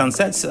story on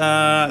Sunsets.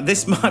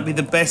 This might be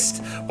the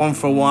best one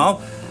for a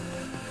while.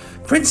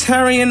 Prince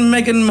Harry and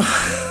Meghan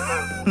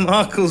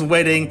Markle's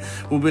wedding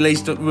will be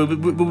released on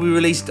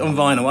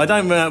vinyl. I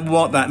don't know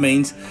what that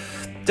means.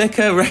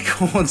 Decca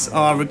Records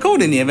are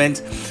recording the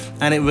event,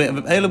 and it will be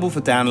available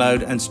for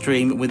download and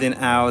stream within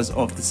hours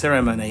of the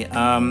ceremony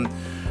from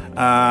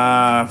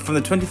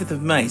the 25th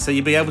of May. So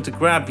you'll be able to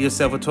grab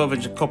yourself a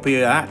 12-inch copy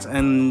of that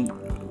and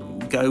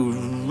go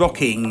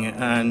rocking.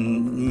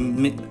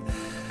 And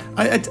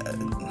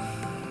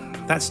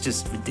that's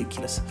just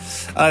ridiculous.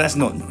 That's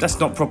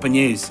not proper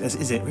news,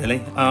 is it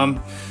really?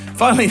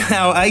 Finally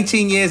now,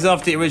 18 years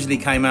after it originally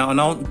came out, an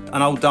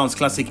old dance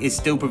classic is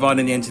still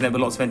providing the internet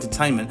with lots of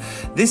entertainment.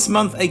 This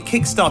month, a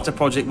Kickstarter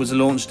project was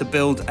launched to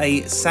build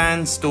a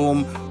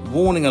sandstorm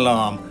warning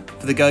alarm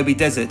for the Gobi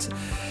Desert.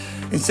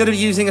 Instead of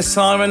using a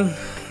siren,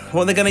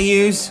 what they're going to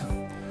use?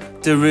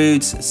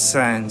 Darude's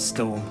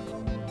Sandstorm.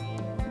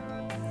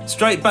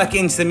 Straight back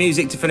into the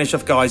music to finish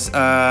off, guys,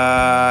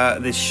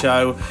 this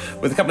show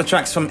with a couple of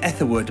tracks from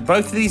Etherwood.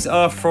 Both of these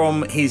are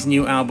from his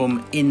new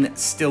album In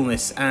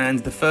Stillness, and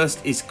the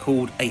first is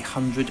called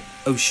 100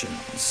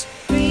 Oceans.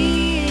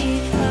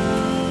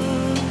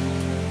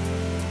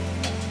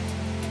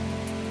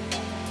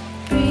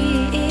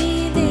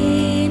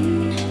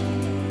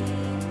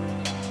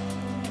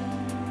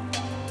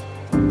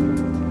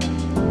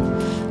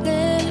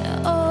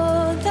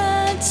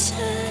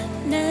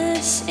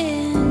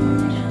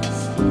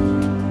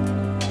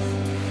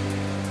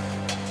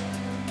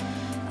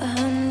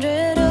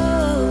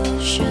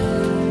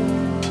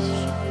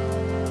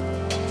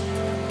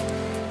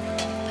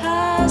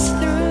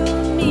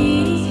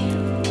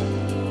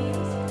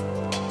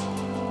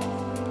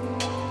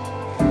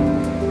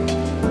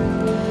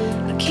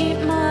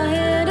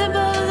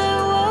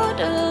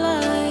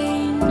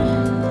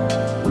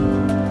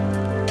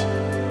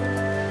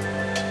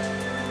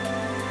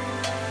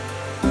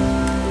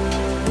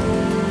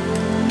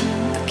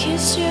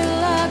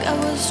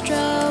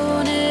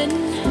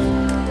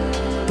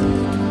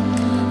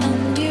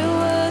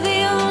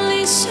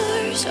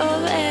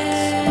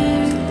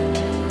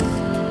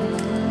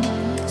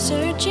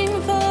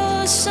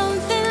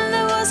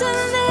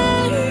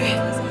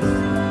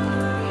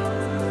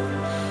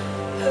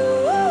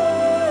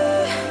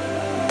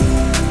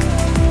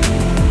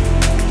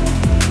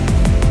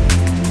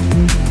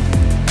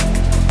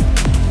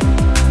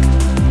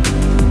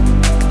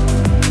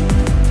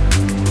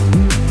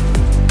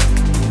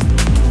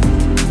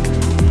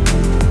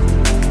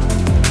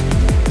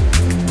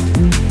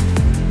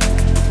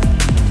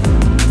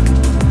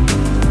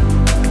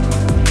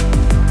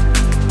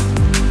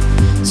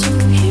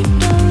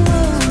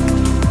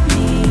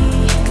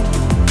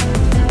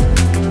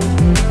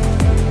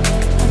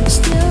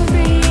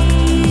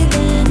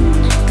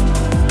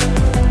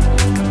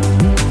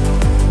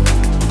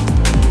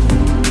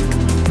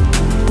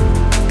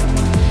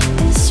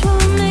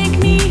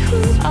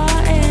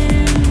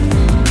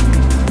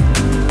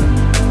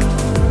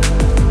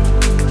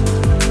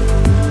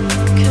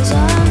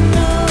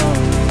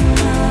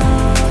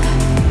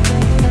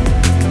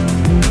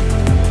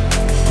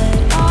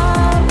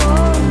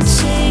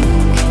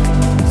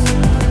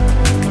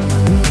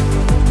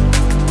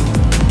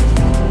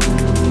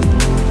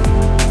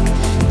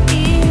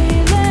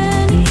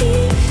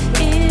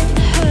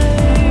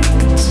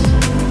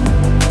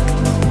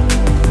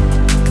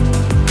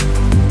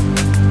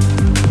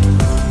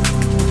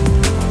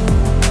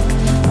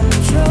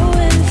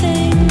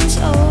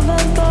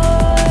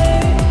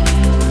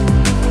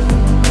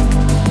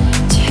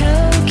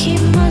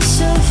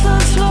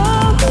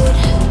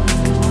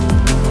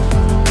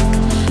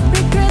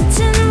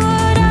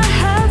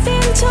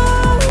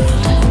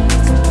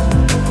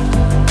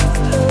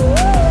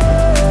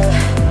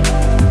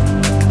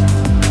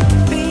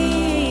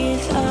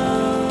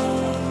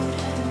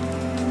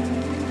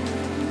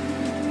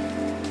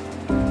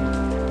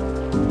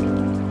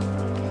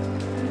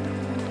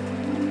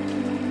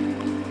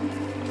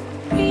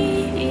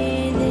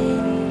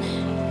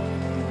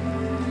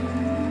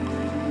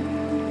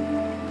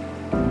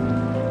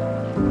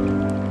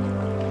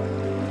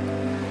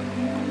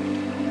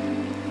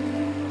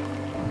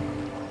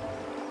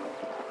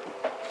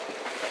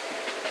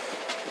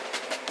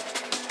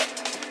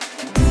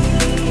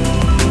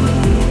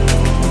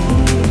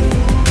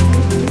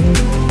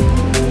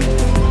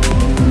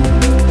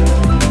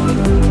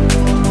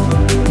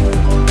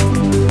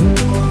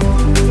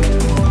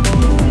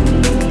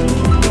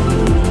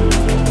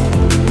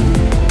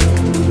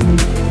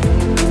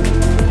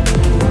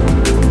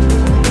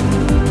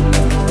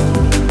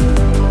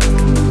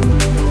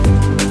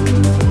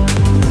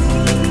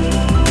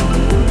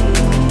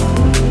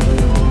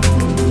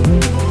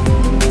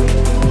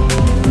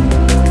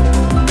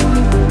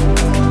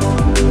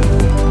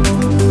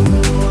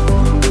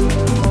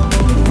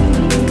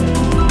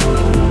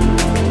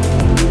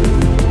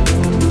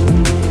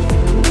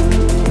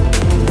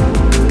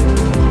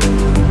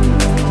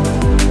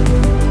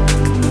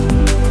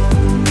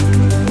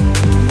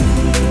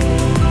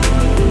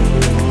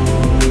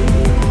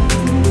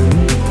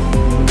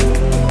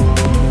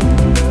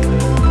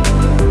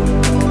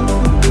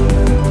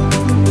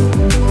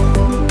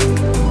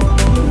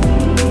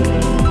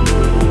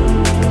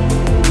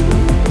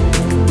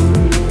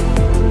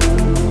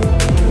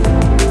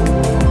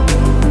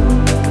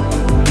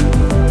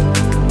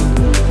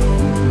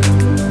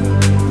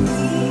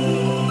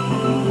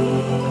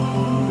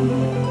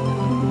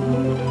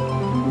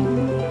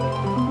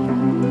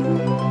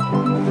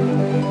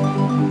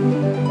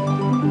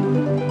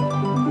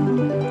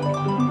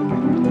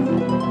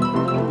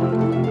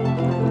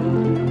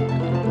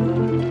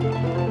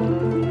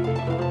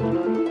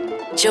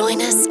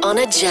 on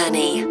a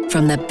journey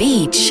from the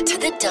beach to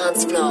the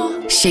dance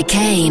floor.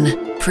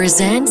 Chicane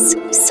presents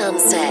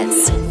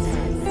Sunsets.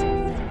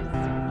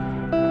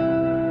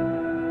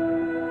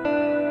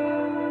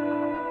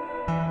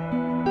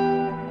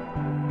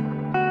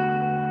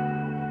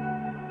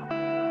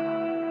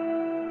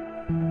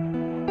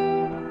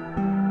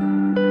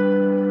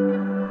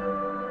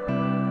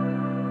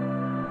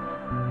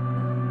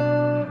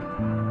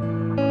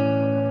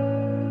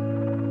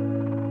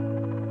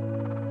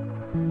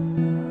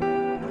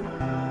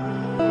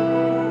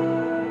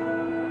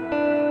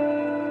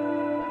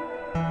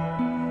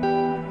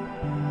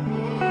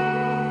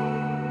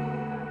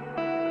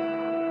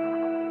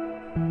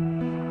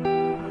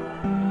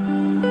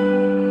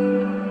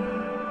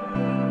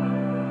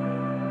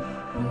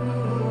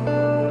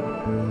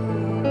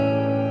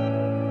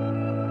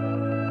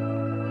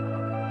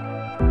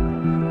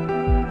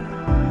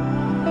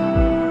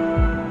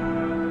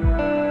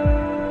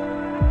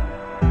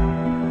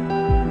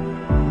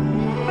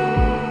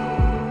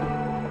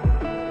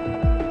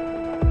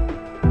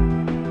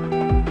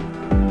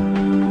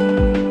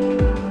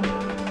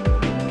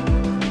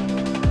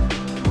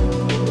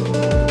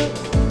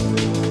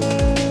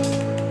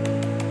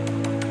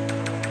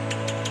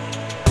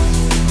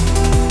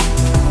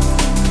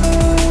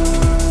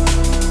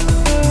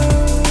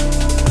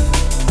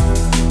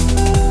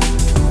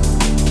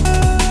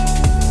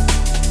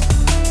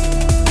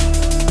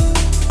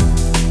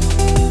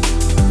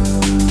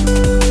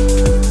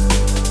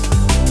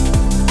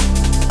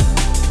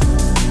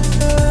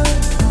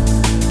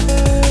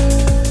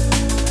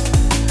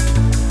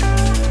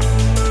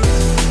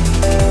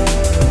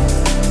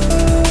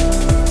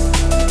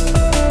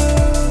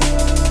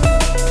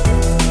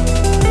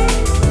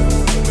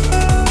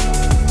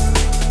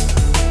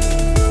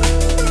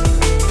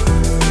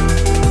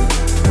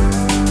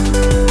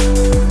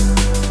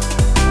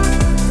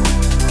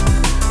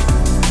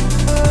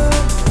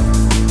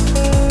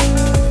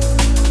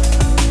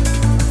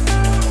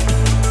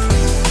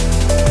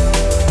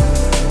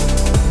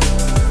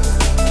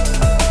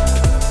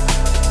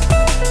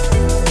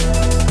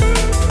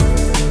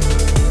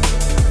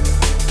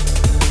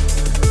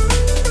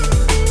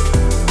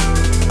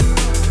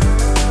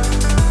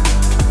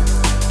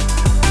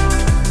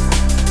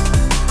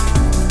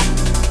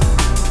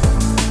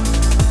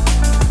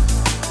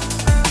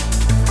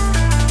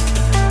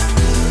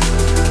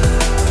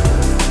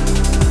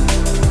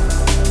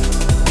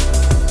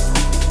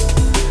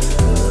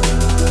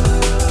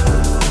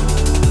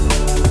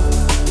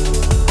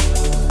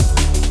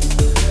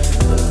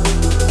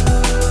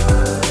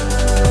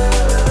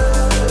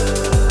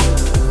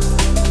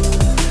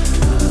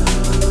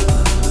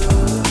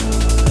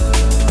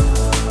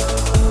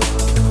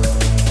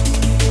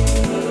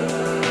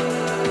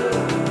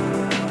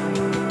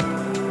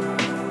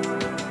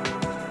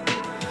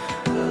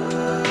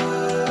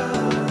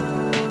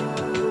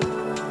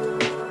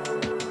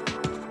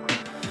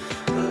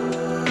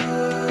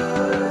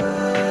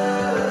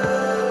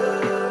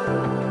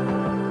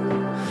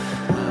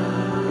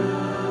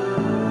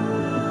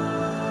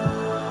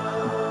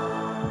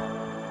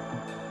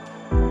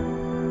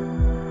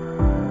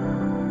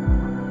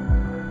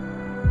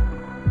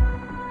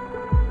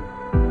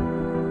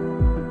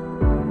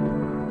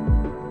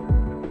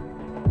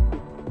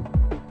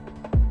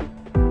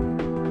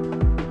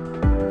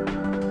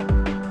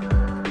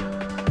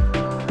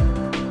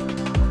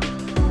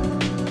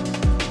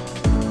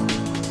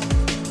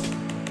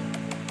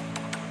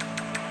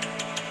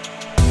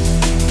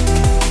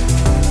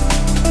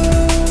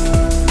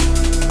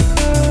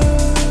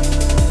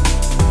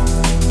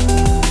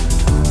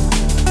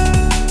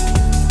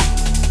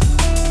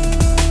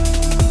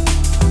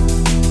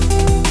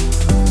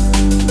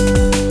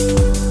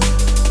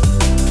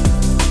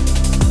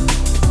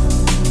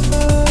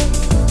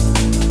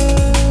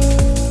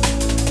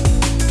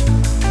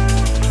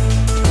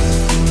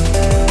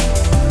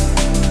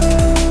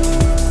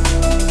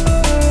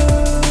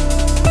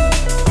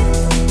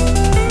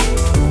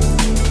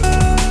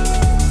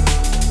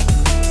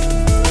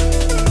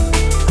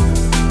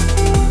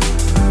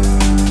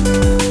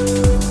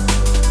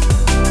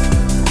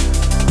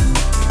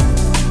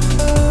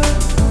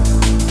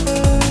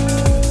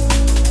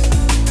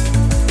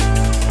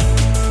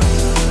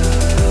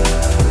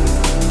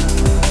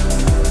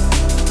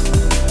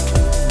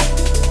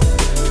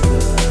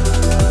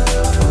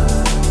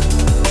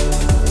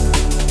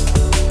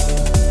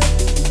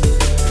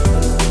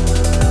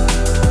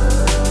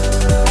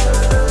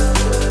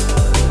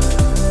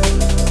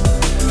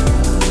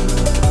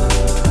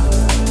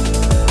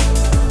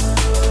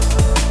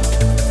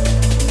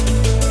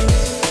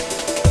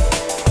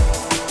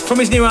 From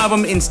his new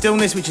album In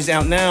Stillness, which is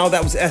out now,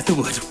 that was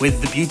Etherwood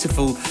with the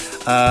beautiful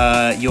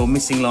You're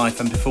Missing Life,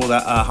 and before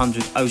that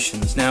 100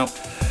 Oceans. Now,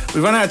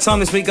 we've run out of time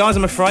this week, guys,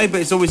 I'm afraid,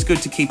 but it's always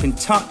good to keep in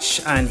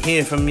touch and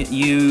hear from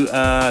you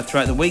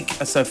throughout the week.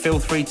 So feel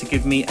free to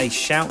give me a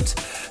shout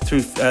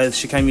through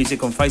Chicane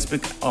Music on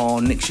Facebook,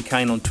 or Nick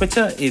Chicane on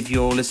Twitter. If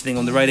you're listening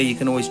on the radio, you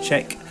can always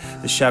check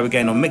the show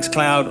again on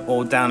Mixcloud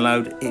or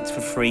download it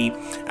for free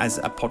as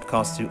a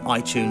podcast through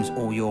iTunes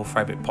or your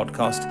favourite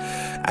podcast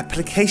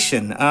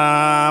application.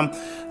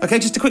 Okay,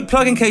 just a quick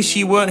plug in case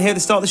you weren't here at the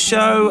start of the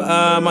show.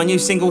 My new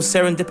single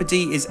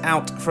Serendipity is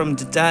out from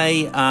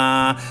today,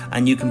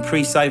 and you can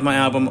pre-save my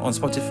album on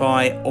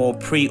Spotify or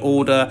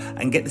pre-order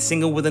and get the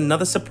single with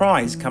another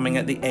surprise coming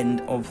at the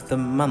end of the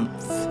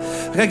month.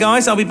 Okay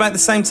guys, I'll be back the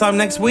same time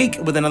next week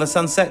with another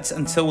Sunset.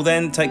 Until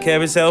then, take care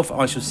of yourself.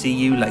 I shall see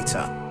you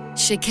later.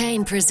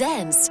 Chicane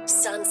presents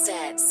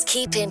Sunsets.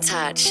 Keep in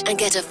touch and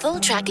get a full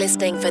track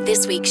listing for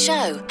this week's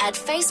show at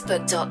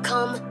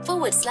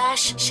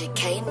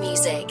facebook.com/Chicane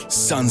Music.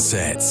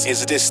 Sunsets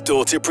is a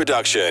Distorted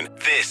production.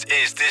 This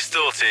is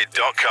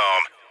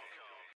Distorted.com.